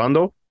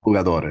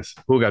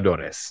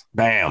 Jugadores.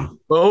 Bam.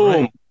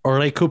 Boom.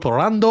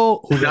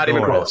 Recuperando jugadores. Not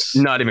even close.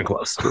 Not even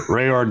close.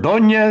 Ray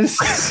Ordonez.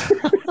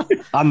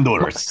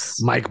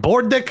 Honduras. Mike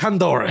Bordick,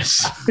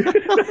 Honduras.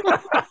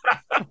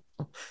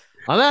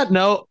 On that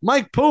note,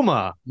 Mike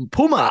Puma.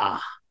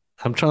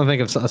 I'm trying to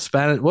think of a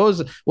Spanish.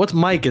 What's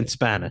Mike in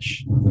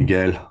Spanish?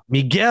 Miguel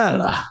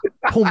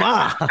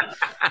Puma.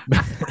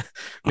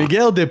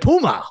 Miguel de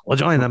Puma will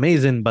join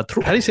Amazing But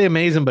True. How do you say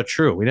Amazing But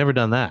True? We never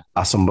done that.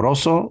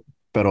 Asombroso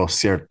pero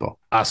cierto.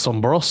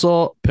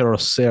 Asombroso pero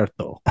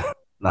cierto.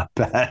 Not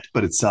bad,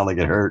 but it sounded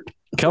like it hurt.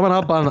 Coming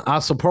up on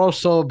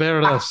Asombroso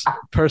pero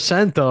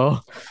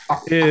percento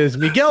is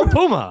Miguel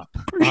Puma.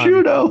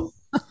 Prosciutto.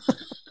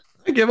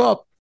 I give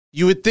up.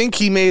 You would think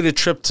he made a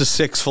trip to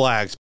Six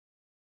Flags.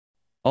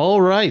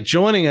 All right,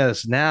 joining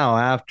us now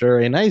after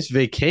a nice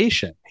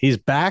vacation. He's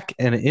back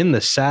and in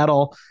the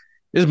saddle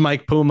is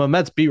Mike Puma,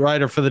 Mets beat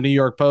writer for the New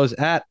York Post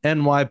at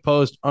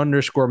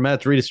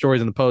NYPost_Mets. Read his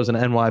stories in the Post and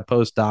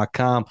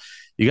NYPost.com.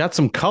 You got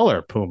some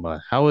color,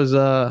 Puma. How was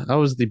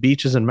the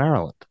beaches in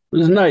Maryland? It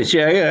was nice.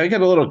 Yeah, I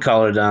got a little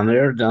color down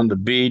there, down the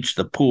beach,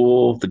 the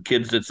pool. The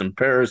kids did some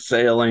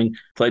parasailing,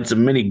 played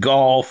some mini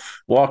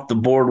golf, walked the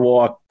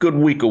boardwalk. Good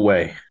week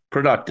away.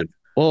 Productive.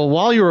 Well,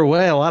 while you were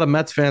away, a lot of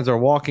Mets fans are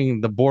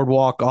walking the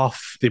boardwalk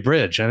off the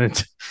bridge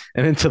and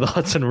into the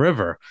Hudson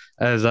River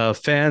as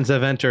fans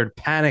have entered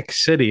Panic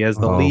City as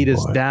the lead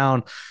is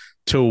down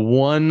to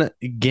 1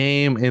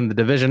 game in the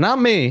division. Not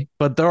me,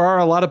 but there are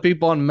a lot of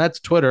people on Mets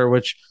Twitter,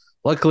 which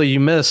luckily you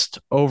missed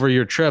over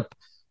your trip,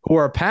 who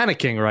are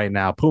panicking right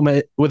now.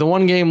 Puma with a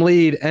 1-game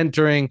lead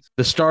entering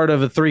the start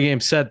of a 3-game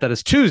set that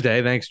is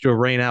Tuesday, thanks to a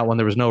rain out when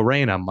there was no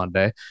rain on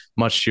Monday,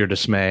 much to your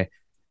dismay.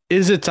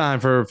 Is it time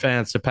for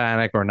fans to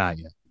panic or not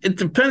yet? It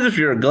depends if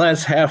you're a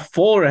glass half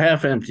full or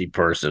half empty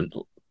person.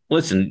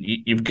 Listen,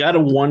 you've got a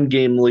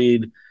 1-game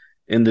lead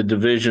in the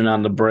division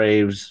on the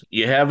Braves.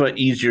 You have an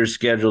easier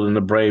schedule than the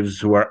Braves,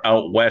 who are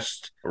out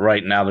west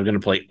right now. They're going to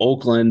play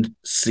Oakland,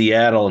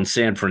 Seattle, and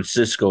San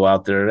Francisco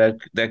out there.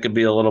 That could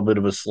be a little bit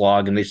of a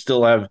slog, and they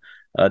still have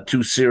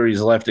 2 series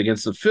left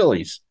against the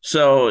Phillies.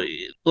 So,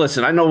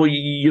 listen, I know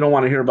you don't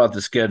want to hear about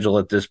the schedule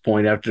at this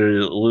point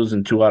after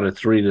losing 2 out of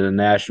 3 to the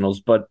Nationals,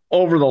 but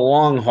over the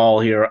long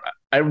haul here,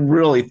 I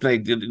really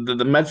think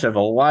the Mets have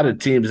a lot of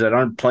teams that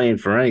aren't playing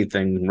for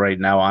anything right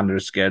now on their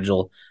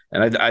schedule.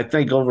 And I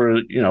think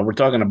over, we're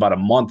talking about a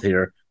month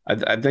here.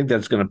 I think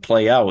that's going to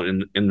play out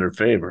in their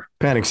favor.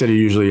 Panic City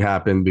usually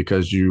happened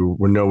because you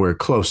were nowhere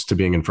close to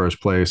being in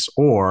first place,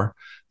 or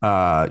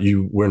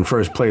you were in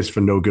first place for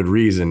no good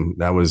reason.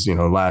 That was,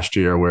 last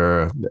year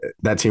where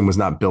that team was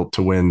not built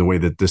to win the way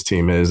that this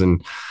team is.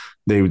 And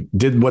they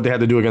did what they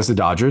had to do against the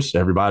Dodgers.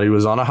 Everybody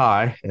was on a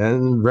high,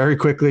 and very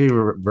quickly,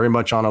 very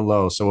much on a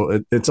low.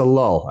 So it's a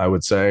lull, I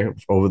would say,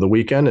 over the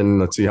weekend. And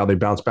let's see how they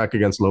bounce back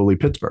against lowly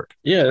Pittsburgh.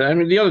 Yeah, I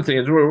mean, the other thing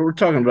is we're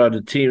talking about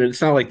a team.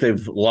 It's not like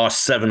they've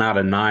lost 7 out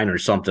of 9 or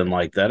something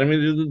like that. I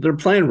mean, they're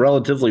playing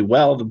relatively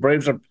well. The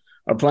Braves are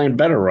playing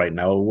better right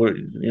now.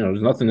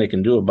 There's nothing they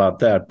can do about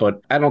that.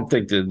 But I don't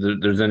think that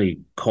there's any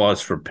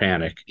cause for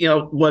panic.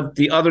 What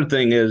the other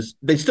thing is,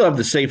 they still have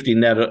the safety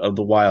net of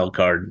the wild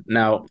card.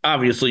 Now,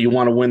 obviously, you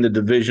want to win the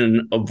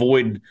division,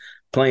 avoid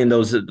playing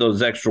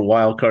those extra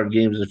wild card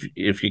games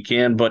if you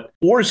can. But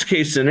worst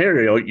case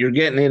scenario, you're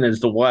getting in as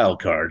the wild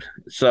card.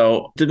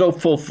 So to go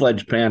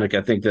full-fledged panic,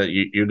 I think that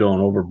you're going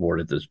overboard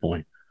at this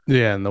point.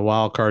 Yeah, and the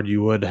wild card,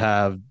 you would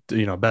have,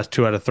 best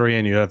 2 out of 3,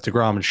 and you have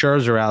DeGrom and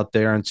Scherzer out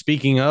there. And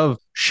speaking of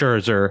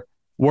Scherzer,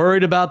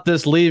 worried about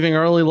this leaving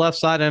early left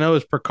side? I know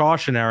it's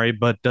precautionary,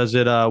 but does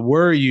it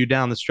worry you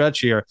down the stretch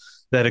here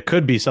that it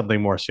could be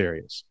something more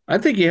serious? I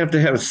think you have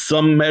to have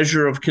some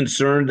measure of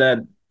concern that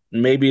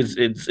maybe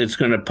it's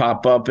going to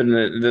pop up.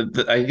 And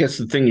I guess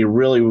the thing you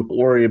really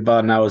worry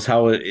about now is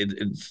how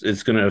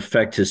it's going to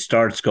affect his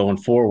starts going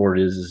forward.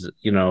 Is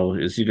he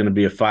going to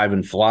be a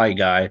 5-and-fly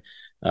guy?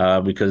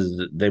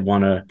 Because they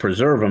want to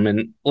preserve him.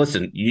 And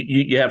listen,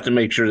 you have to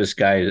make sure this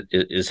guy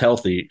is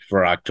healthy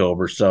for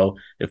October. So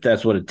if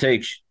that's what it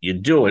takes, you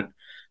do it.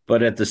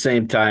 But at the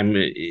same time,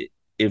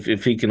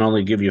 if he can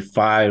only give you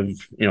 5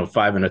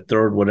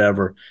 1/3,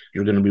 whatever,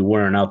 you're going to be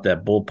wearing out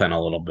that bullpen a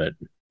little bit.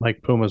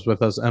 Mike Puma's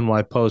with us,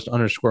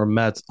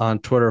 NYPost_Mets on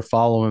Twitter.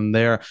 Follow him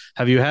there.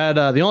 Have you had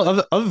the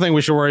only other thing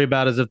we should worry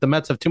about is if the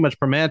Mets have too much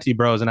Primanti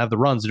Bros and have the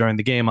runs during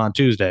the game on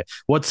Tuesday?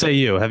 What say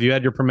you? Have you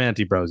had your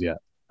Primanti Bros yet?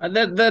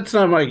 That's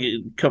not my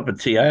cup of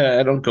tea.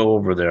 I don't go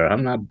over there.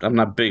 I'm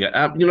not big.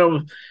 At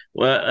the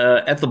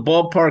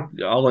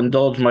ballpark, I'll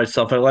indulge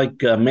myself. I like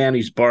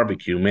Manny's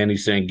Barbecue. Manny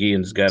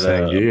Sanguin's got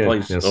a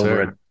place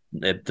over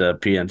at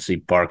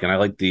PNC Park, and I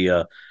like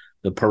the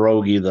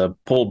pierogi, the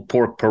pulled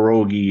pork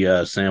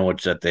pierogi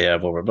sandwich that they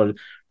have over. But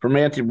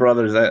Primanti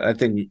Brothers, I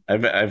think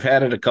I've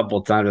had it a couple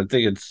of times. I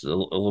think it's a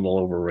little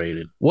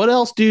overrated. What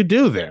else do you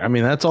do there? I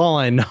mean, that's all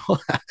I know.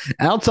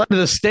 Outside of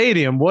the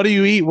stadium, what do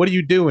you eat? What do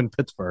you do in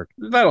Pittsburgh?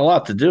 There's not a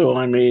lot to do.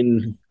 I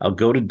mean, I'll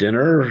go to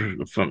dinner,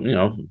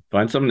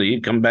 find something to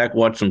eat, come back,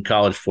 watch some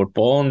college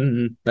football,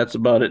 and that's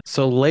about it.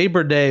 So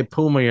Labor Day,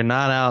 Puma, you're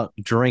not out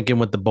drinking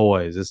with the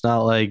boys. It's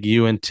not like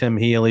you and Tim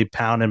Healy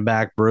pounding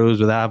back brews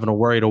without having to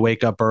worry to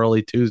wake up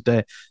early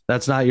Tuesday.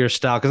 That's not your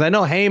style. Because I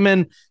know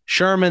Heyman,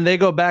 Sherman, they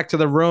go back to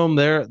the room.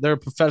 They're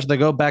professional. They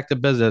go back to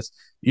business.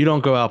 You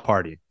don't go out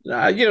partying.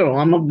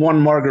 I'm a one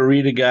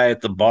margarita guy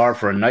at the bar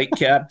for a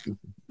nightcap.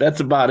 That's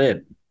about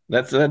it.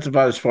 That's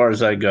about as far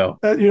as I go.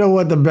 You know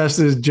what the best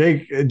is?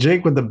 Jake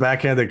with the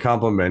backhanded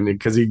compliment,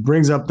 because he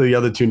brings up the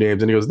other two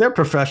names and he goes, "They're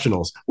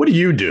professionals. What do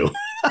you do?"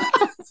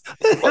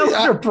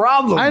 What's your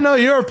problem? I know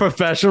you're a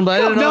professional, but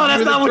I didn't know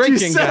that's not what you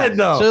said,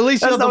 though. So at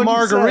least that's you have the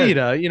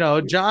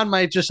margarita. John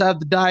might just have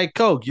the Diet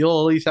Coke. You'll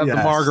at least have the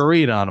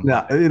margarita on him.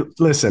 Now,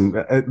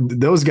 listen,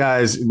 those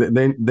guys,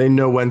 they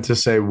know when to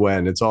say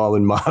when. It's all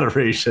in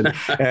moderation.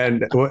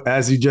 And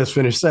as you just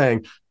finished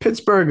saying,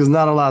 Pittsburgh is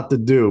not a lot to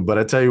do. But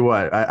I tell you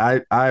what,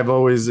 I've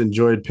always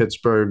enjoyed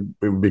Pittsburgh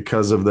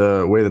because of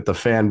the way that the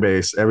fan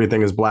base,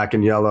 everything is black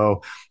and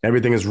yellow.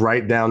 Everything is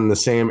right down in the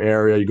same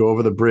area. You go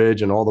over the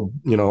bridge and all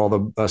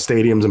the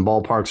stadiums and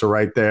ballparks are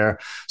right there.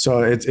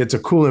 So it's a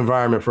cool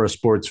environment for a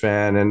sports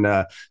fan. And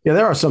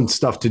there are some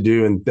stuff to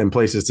do and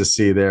places to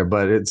see there,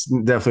 but it's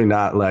definitely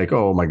not like,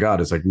 oh my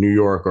God, it's like New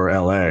York or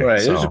LA. Right.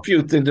 So. There's a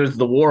few things. There's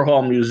the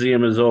Warhol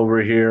Museum is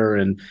over here.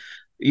 And,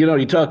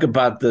 you talk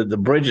about the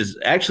bridges.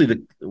 Actually,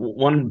 the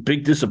one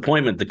big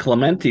disappointment, the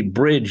Clemente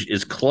Bridge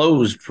is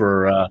closed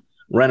for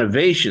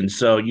renovation.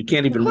 So you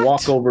can't even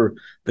walk over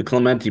the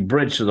Clemente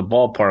Bridge to the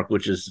ballpark,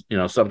 which is,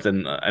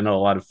 something I know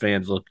a lot of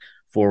fans look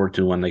forward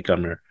to when they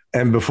come here.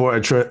 And before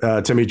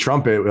Timmy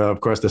Trumpet, of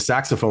course, the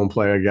saxophone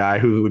player guy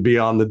who would be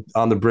on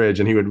the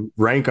bridge and he would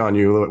rank on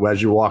you as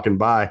you're walking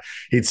by.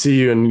 He'd see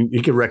you and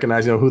you could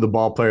recognize, who the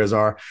ball players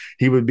are.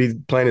 He would be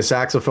playing his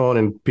saxophone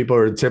and people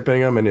are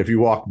tipping him. And if you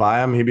walk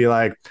by him, he'd be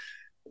like,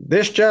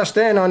 "This just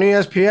in on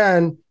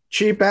ESPN,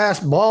 cheap ass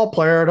ball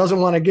player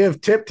doesn't want to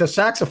give tip to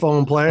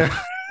saxophone player."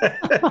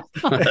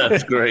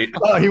 That's great.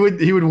 Oh, he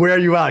would wear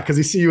you out because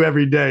he see you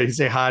every day. He'd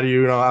say hi to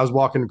you. I was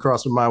walking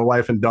across with my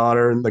wife and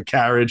daughter in the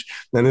carriage,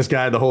 and this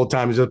guy the whole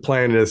time is just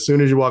playing. And as soon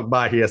as you walk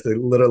by, he has to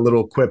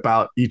little quip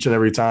out each and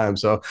every time.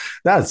 So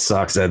that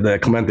sucks that the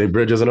Clemente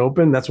Bridge isn't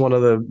open. That's one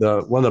of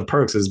the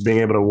perks is being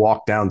able to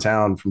walk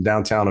from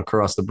downtown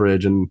across the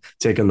bridge and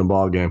take in the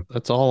ball game.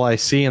 That's all I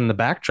see in the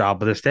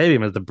backdrop of the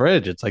stadium is the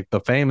bridge. It's like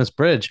the famous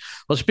bridge.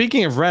 Well,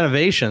 speaking of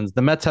renovations,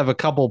 the Mets have a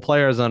couple of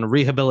players on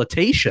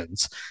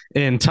rehabilitations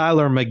in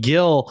Tyler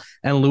McGill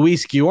and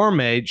Luis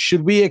Guillorme.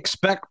 Should we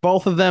expect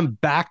both of them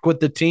back with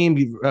the team?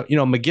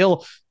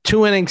 McGill,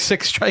 2 innings,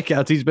 6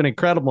 strikeouts. He's been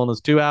incredible in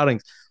his 2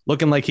 outings,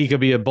 looking like he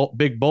could be a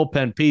big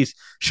bullpen piece.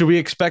 Should we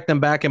expect them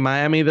back in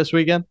Miami this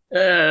weekend?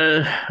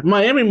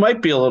 Miami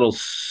might be a little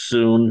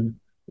soon.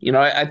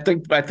 I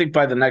think by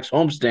the next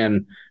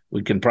homestand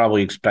we can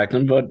probably expect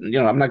them, but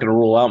I'm not going to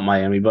rule out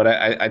Miami, but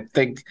I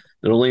think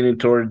they're leaning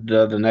toward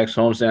the next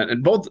homestand.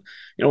 And both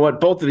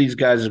of these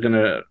guys are going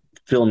to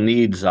fill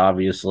needs,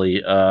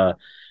 obviously.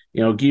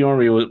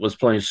 Guillorme was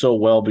playing so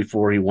well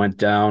before he went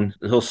down.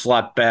 He'll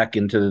slot back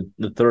into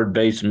the third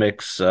base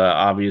mix,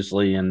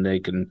 obviously, and they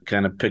can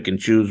kind of pick and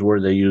choose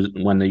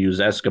when they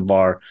use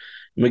Escobar.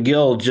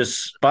 McGill,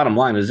 just bottom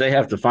line is they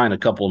have to find a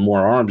couple of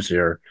more arms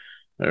here,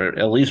 or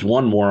at least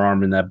one more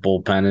arm in that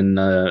bullpen, and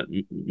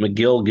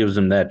McGill gives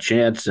them that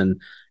chance.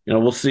 And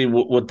we'll see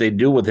what they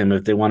do with him,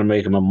 if they want to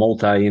make him a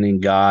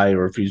multi-inning guy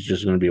or if he's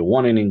just going to be a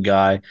one-inning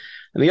guy.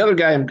 And the other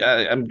guy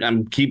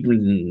I'm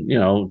keeping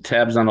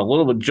tabs on a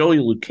little bit, Joey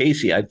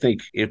Lucchesi. I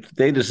think if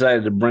they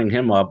decided to bring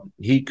him up,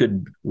 he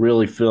could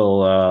really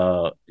fill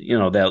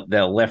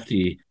that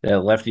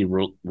lefty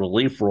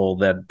relief role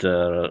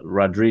that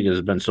Rodriguez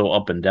has been so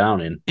up and down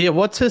in. Yeah,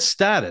 what's his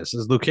status?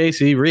 Is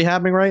Lucchesi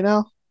rehabbing right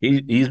now?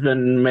 He's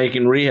been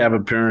making rehab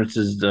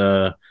appearances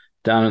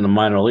down in the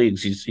minor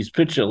leagues. He's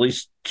pitched at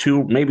least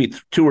 2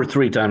 or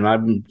 3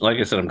 times. Like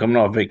I said, I'm coming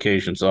off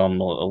vacation, so I'm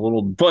a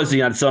little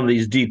fuzzy on some of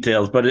these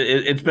details. But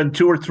it's been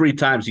 2 or 3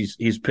 times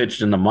he's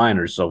pitched in the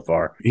minors so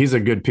far. He's a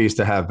good piece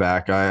to have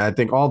back. I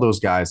think all those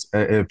guys,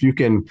 if you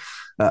can.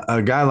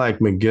 A guy like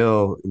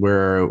McGill,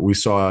 where we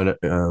saw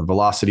a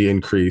velocity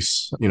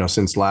increase,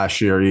 since last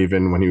year,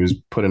 even when he was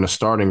put in a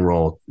starting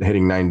role,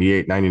 hitting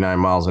 98, 99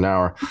 miles an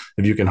hour.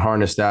 If you can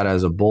harness that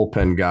as a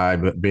bullpen guy,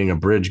 but being a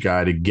bridge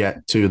guy to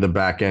get to the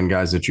back end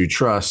guys that you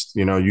trust,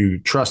 you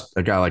trust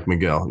a guy like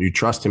McGill. You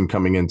trust him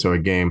coming into a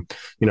game,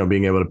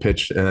 being able to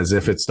pitch as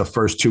if it's the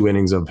first 2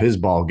 innings of his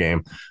ball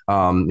game.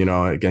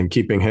 Again,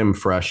 keeping him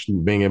fresh,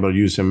 being able to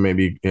use him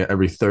maybe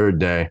every 3rd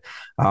day.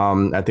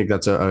 I think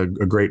that's a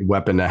great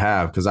weapon to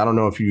have, because I don't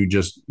know if you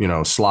just,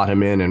 slot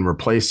him in and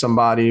replace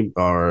somebody,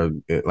 or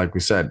like we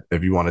said,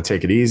 if you want to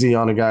take it easy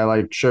on a guy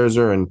like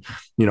Scherzer and,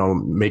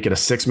 make it a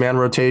 6-man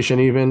rotation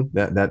even,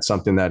 that's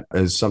something that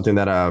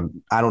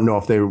I don't know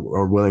if they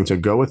are willing to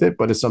go with it,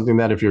 but it's something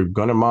that if you're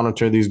going to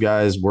monitor these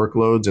guys' workload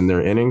workloads and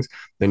their innings,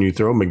 then you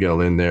throw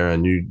Miguel in there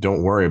and you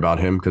don't worry about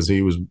him because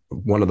he was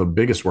one of the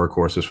biggest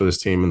workhorses for this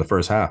team in the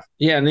first half.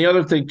 Yeah, and the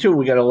other thing, too,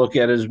 we got to look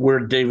at is where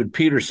David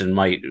Peterson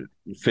might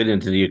fit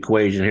into the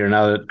equation here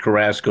now that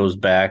Carrasco's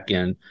back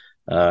and,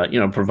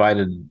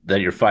 provided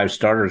that your 5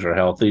 starters are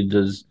healthy,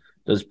 does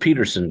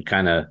Peterson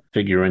kind of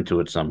figure into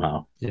it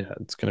somehow? Yeah,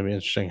 it's going to be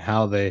interesting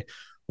how they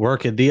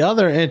work it. The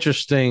other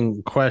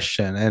interesting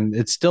question, and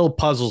it still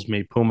puzzles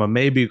me, Puma,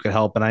 maybe you could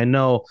help. And I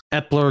know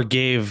Epler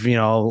gave,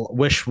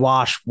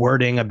 wish-wash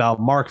wording about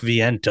Mark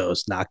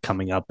Vientos not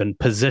coming up and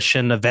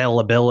position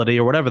availability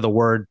or whatever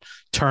the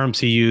terms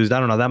he used. I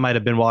don't know. That might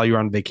have been while you were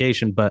on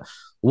vacation, but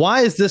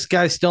why is this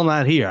guy still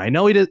not here? I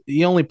know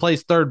he only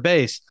plays third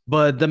base,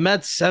 but the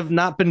Mets have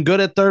not been good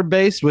at third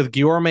base with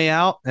Guillorme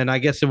out, and I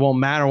guess it won't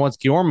matter once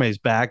Guillorme's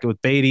back.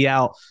 With Beatty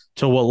out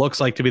to what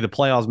looks like to be the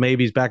playoffs,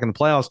 maybe he's back in the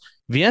playoffs.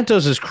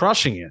 Vientos is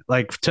crushing it.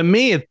 Like, to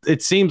me,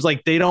 it seems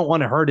like they don't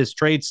want to hurt his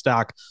trade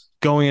stock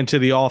going into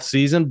the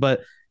offseason, but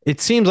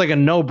it seems like a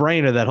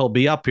no-brainer that he'll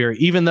be up here,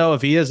 even though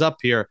if he is up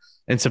here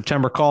in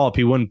September call-up,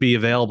 he wouldn't be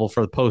available for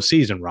the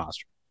postseason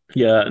roster.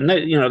 Yeah, and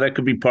that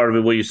could be part of it,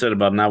 what you said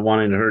about not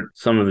wanting to hurt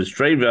some of his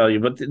trade value.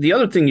 But the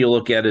other thing you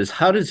look at is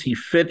how does he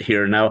fit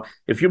here? Now,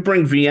 if you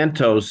bring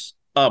Vientos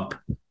up,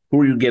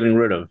 who are you getting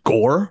rid of?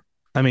 Gore?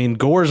 I mean,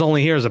 Gore's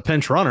only here as a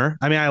pinch runner.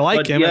 I mean, I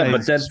like him. Yeah,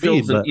 but that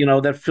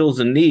fills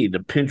a need. A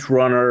pinch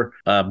runner,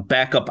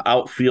 backup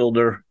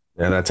outfielder.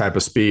 Yeah, that type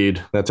of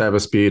speed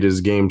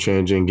is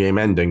game-changing,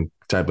 game-ending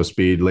type of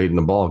speed late in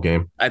the ball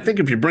game. I think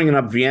if you're bringing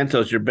up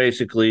Vientos, you're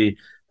basically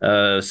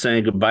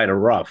saying goodbye to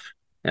Ruff.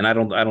 And I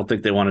don't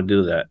think they want to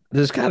do that.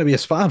 There's got to be a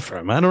spot for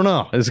him. I don't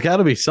know. There's got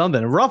to be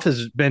something. Ruff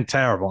has been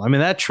terrible. I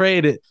mean, that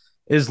trade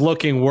is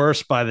looking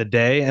worse by the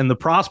day, and the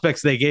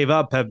prospects they gave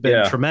up have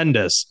been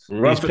tremendous.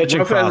 Ruff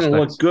hasn't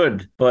looked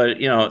good,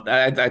 but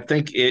I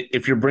think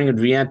if you're bringing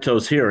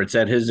Vientos here, it's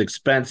at his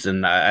expense,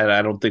 and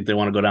I don't think they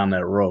want to go down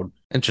that road.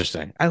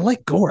 Interesting. I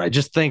like Gore. I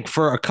just think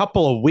for a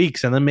couple of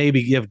weeks and then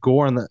maybe give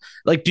Gore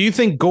do you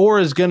think Gore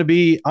is going to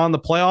be on the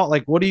playoff?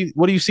 Like, what do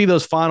you see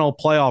those final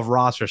playoff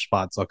roster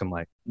spots looking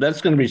like?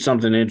 That's going to be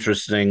something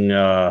interesting.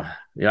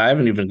 I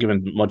haven't even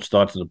given much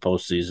thought to the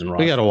postseason roster.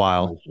 We got a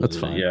while. That's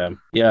fine.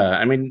 Yeah.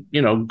 I mean,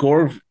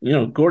 Gore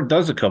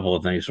does a couple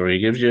of things for you.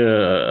 He gives you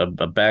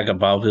a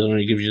backup outfielder,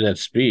 and he gives you that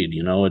speed.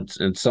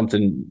 It's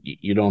something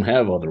you don't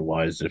have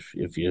otherwise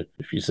if you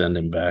send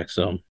him back.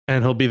 So.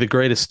 And he'll be the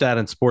greatest stat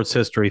in sports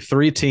history.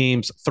 3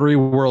 teams, 3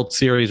 World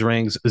Series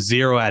rings,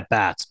 0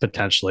 at-bats,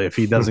 potentially. If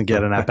he doesn't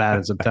get an at-bat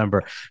in September,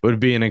 it would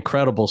be an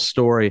incredible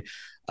story.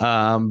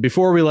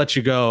 Before we let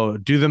you go,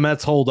 do the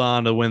Mets hold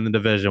on to win the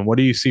division? What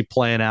do you see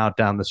playing out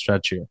down the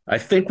stretch here? I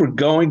think we're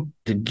going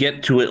to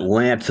get to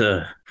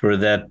Atlanta for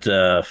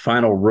that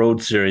final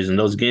road series, and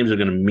those games are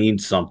going to mean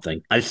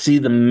something. I see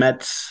the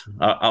Mets.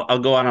 I'll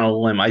go out on a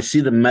limb. I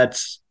see the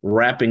Mets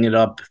wrapping it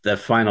up that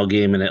final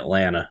game in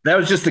Atlanta. That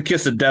was just a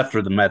kiss of death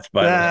for the Mets,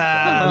 by the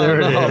way.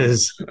 There it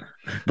is.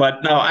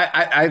 But no,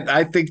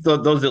 I think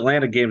those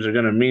Atlanta games are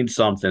going to mean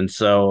something.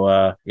 So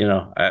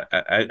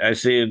I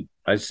see it.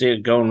 I see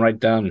it going right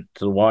down to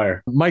the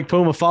wire. Mike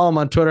Puma, follow him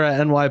on Twitter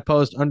at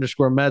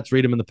NYPost_Mets.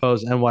 Read him in the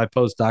Post,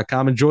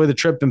 NYPost.com. Enjoy the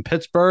trip in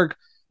Pittsburgh,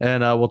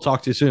 and we'll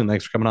talk to you soon.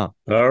 Thanks for coming on.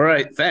 All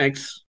right.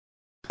 Thanks.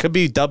 Could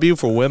be W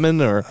for women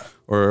or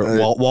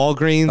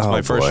Walgreens,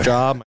 my first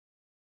job.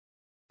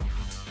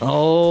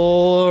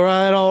 All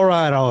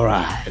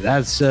right.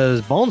 That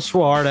says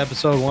Bonsoir,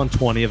 episode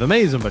 120 of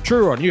Amazing But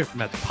True, our New York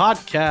Mets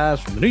podcast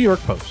from the New York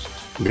Post.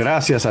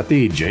 Gracias a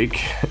ti, Jake.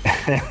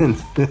 And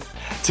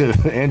to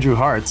Andrew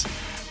Hartz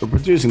for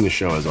producing the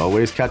show. As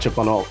always, catch up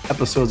on all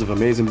episodes of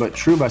Amazing But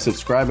True by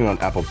subscribing on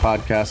Apple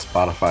Podcasts,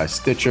 Spotify,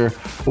 Stitcher,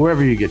 or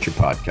wherever you get your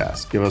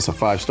podcasts. Give us a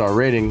 5-star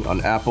rating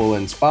on Apple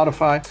and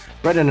Spotify.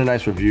 Write in a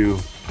nice review,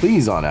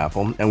 please, on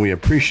Apple, and we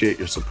appreciate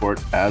your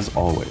support as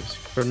always.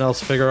 For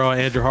Nelson Figueroa,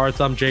 Andrew Hartz,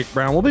 I'm Jake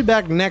Brown. We'll be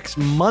back next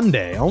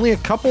Monday. Only a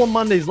couple of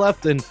Mondays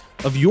left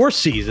of your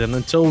season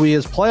until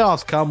as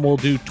playoffs come. We'll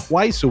do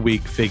twice a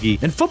week,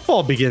 Figgy. And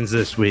football begins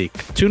this week.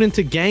 Tune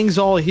into Gangs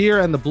All Here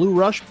and the Blue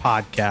Rush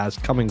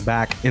podcast coming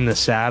back in the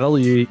saddle.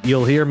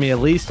 You'll hear me at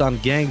least on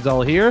Gangs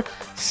All Here.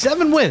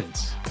 7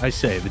 wins, I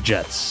say, the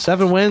Jets.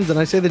 7 wins, and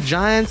I say the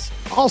Giants,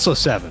 also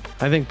 7.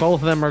 I think both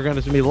of them are going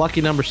to be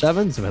lucky number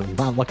 7s, and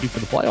not lucky for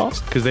the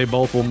playoffs, because they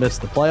both will miss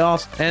the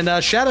playoffs.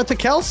 And shout out to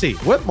Kelsey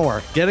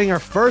Whitmore getting her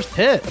first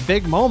hit. A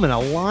big moment, a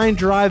line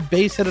drive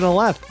base hit in the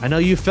left. I know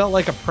you felt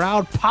like a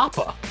proud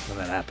papa when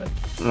that happened.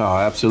 No,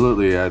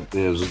 absolutely.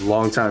 It was a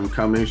long time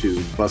coming.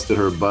 She's busted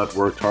her butt,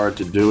 worked hard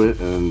to do it,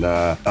 and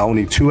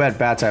only 2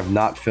 at-bats I've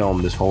not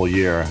filmed this whole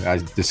year. I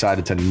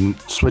decided to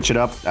switch it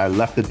up. I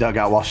left the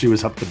dugout while she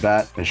was up to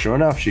bat, and sure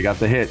enough, she got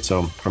the hit.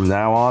 So from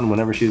now on,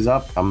 whenever she's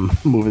up, I'm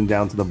moving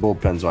down to the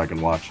bullpen so I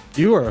can watch.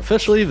 You are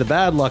officially the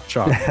bad luck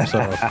charm,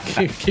 so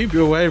keep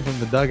you away from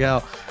the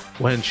dugout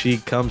when she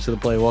comes to the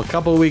plate. Well, a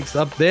couple of weeks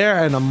up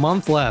there and a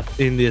month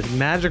left in this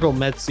magical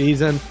Mets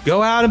season.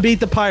 Go out and beat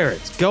the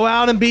Pirates. Go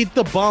out and beat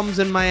the bums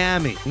in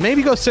Miami.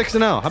 Maybe go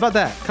 6-0. How about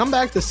that? Come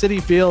back to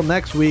Citi Field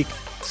next week,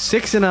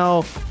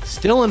 6-0,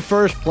 still in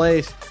first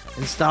place.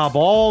 and stop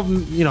all,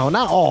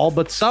 not all,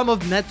 but some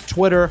of Mets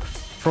Twitter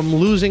from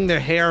losing their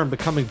hair and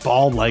becoming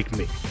bald like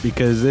me,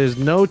 because there's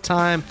no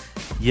time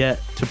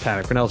yet to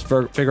panic. For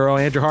Nelson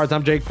Figueroa, Andrew Hart,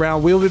 I'm Jake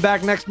Brown. We'll be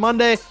back next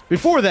Monday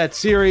before that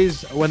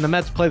series when the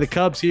Mets play the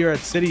Cubs here at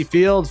Citi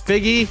Field.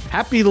 Figgy,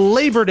 happy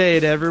Labor Day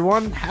to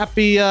everyone.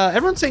 Happy,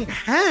 everyone's saying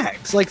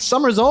hags, like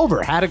summer's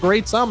over. Had a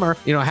great summer.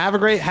 Had a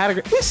great.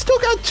 We still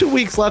got 2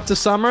 weeks left of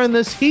summer, and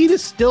this heat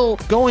is still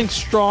going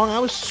strong. I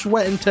was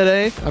sweating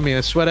today. I mean,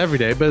 I sweat every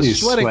day, but I was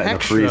sweating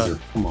extra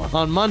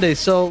on Monday.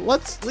 So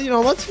let's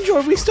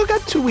enjoy. We still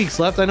got 2 weeks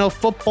left. I know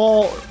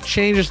football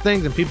changes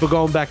things and people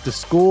going back to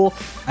school.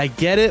 I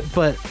get it,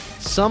 but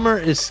summer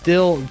is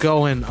still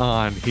going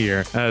on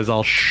here. As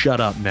I'll shut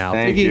up now.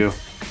 Thank you.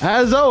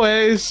 As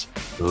always,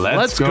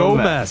 let's go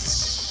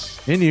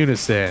Mets. In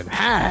unison.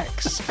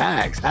 Hags.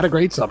 Had a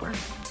great summer.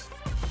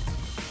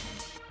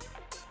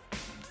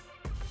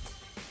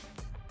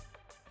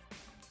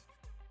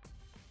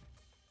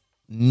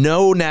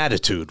 No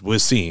attitude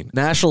was seen.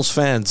 Nationals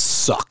fans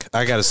suck,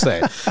 I gotta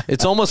say.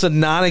 It's almost a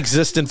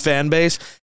non-existent fan base.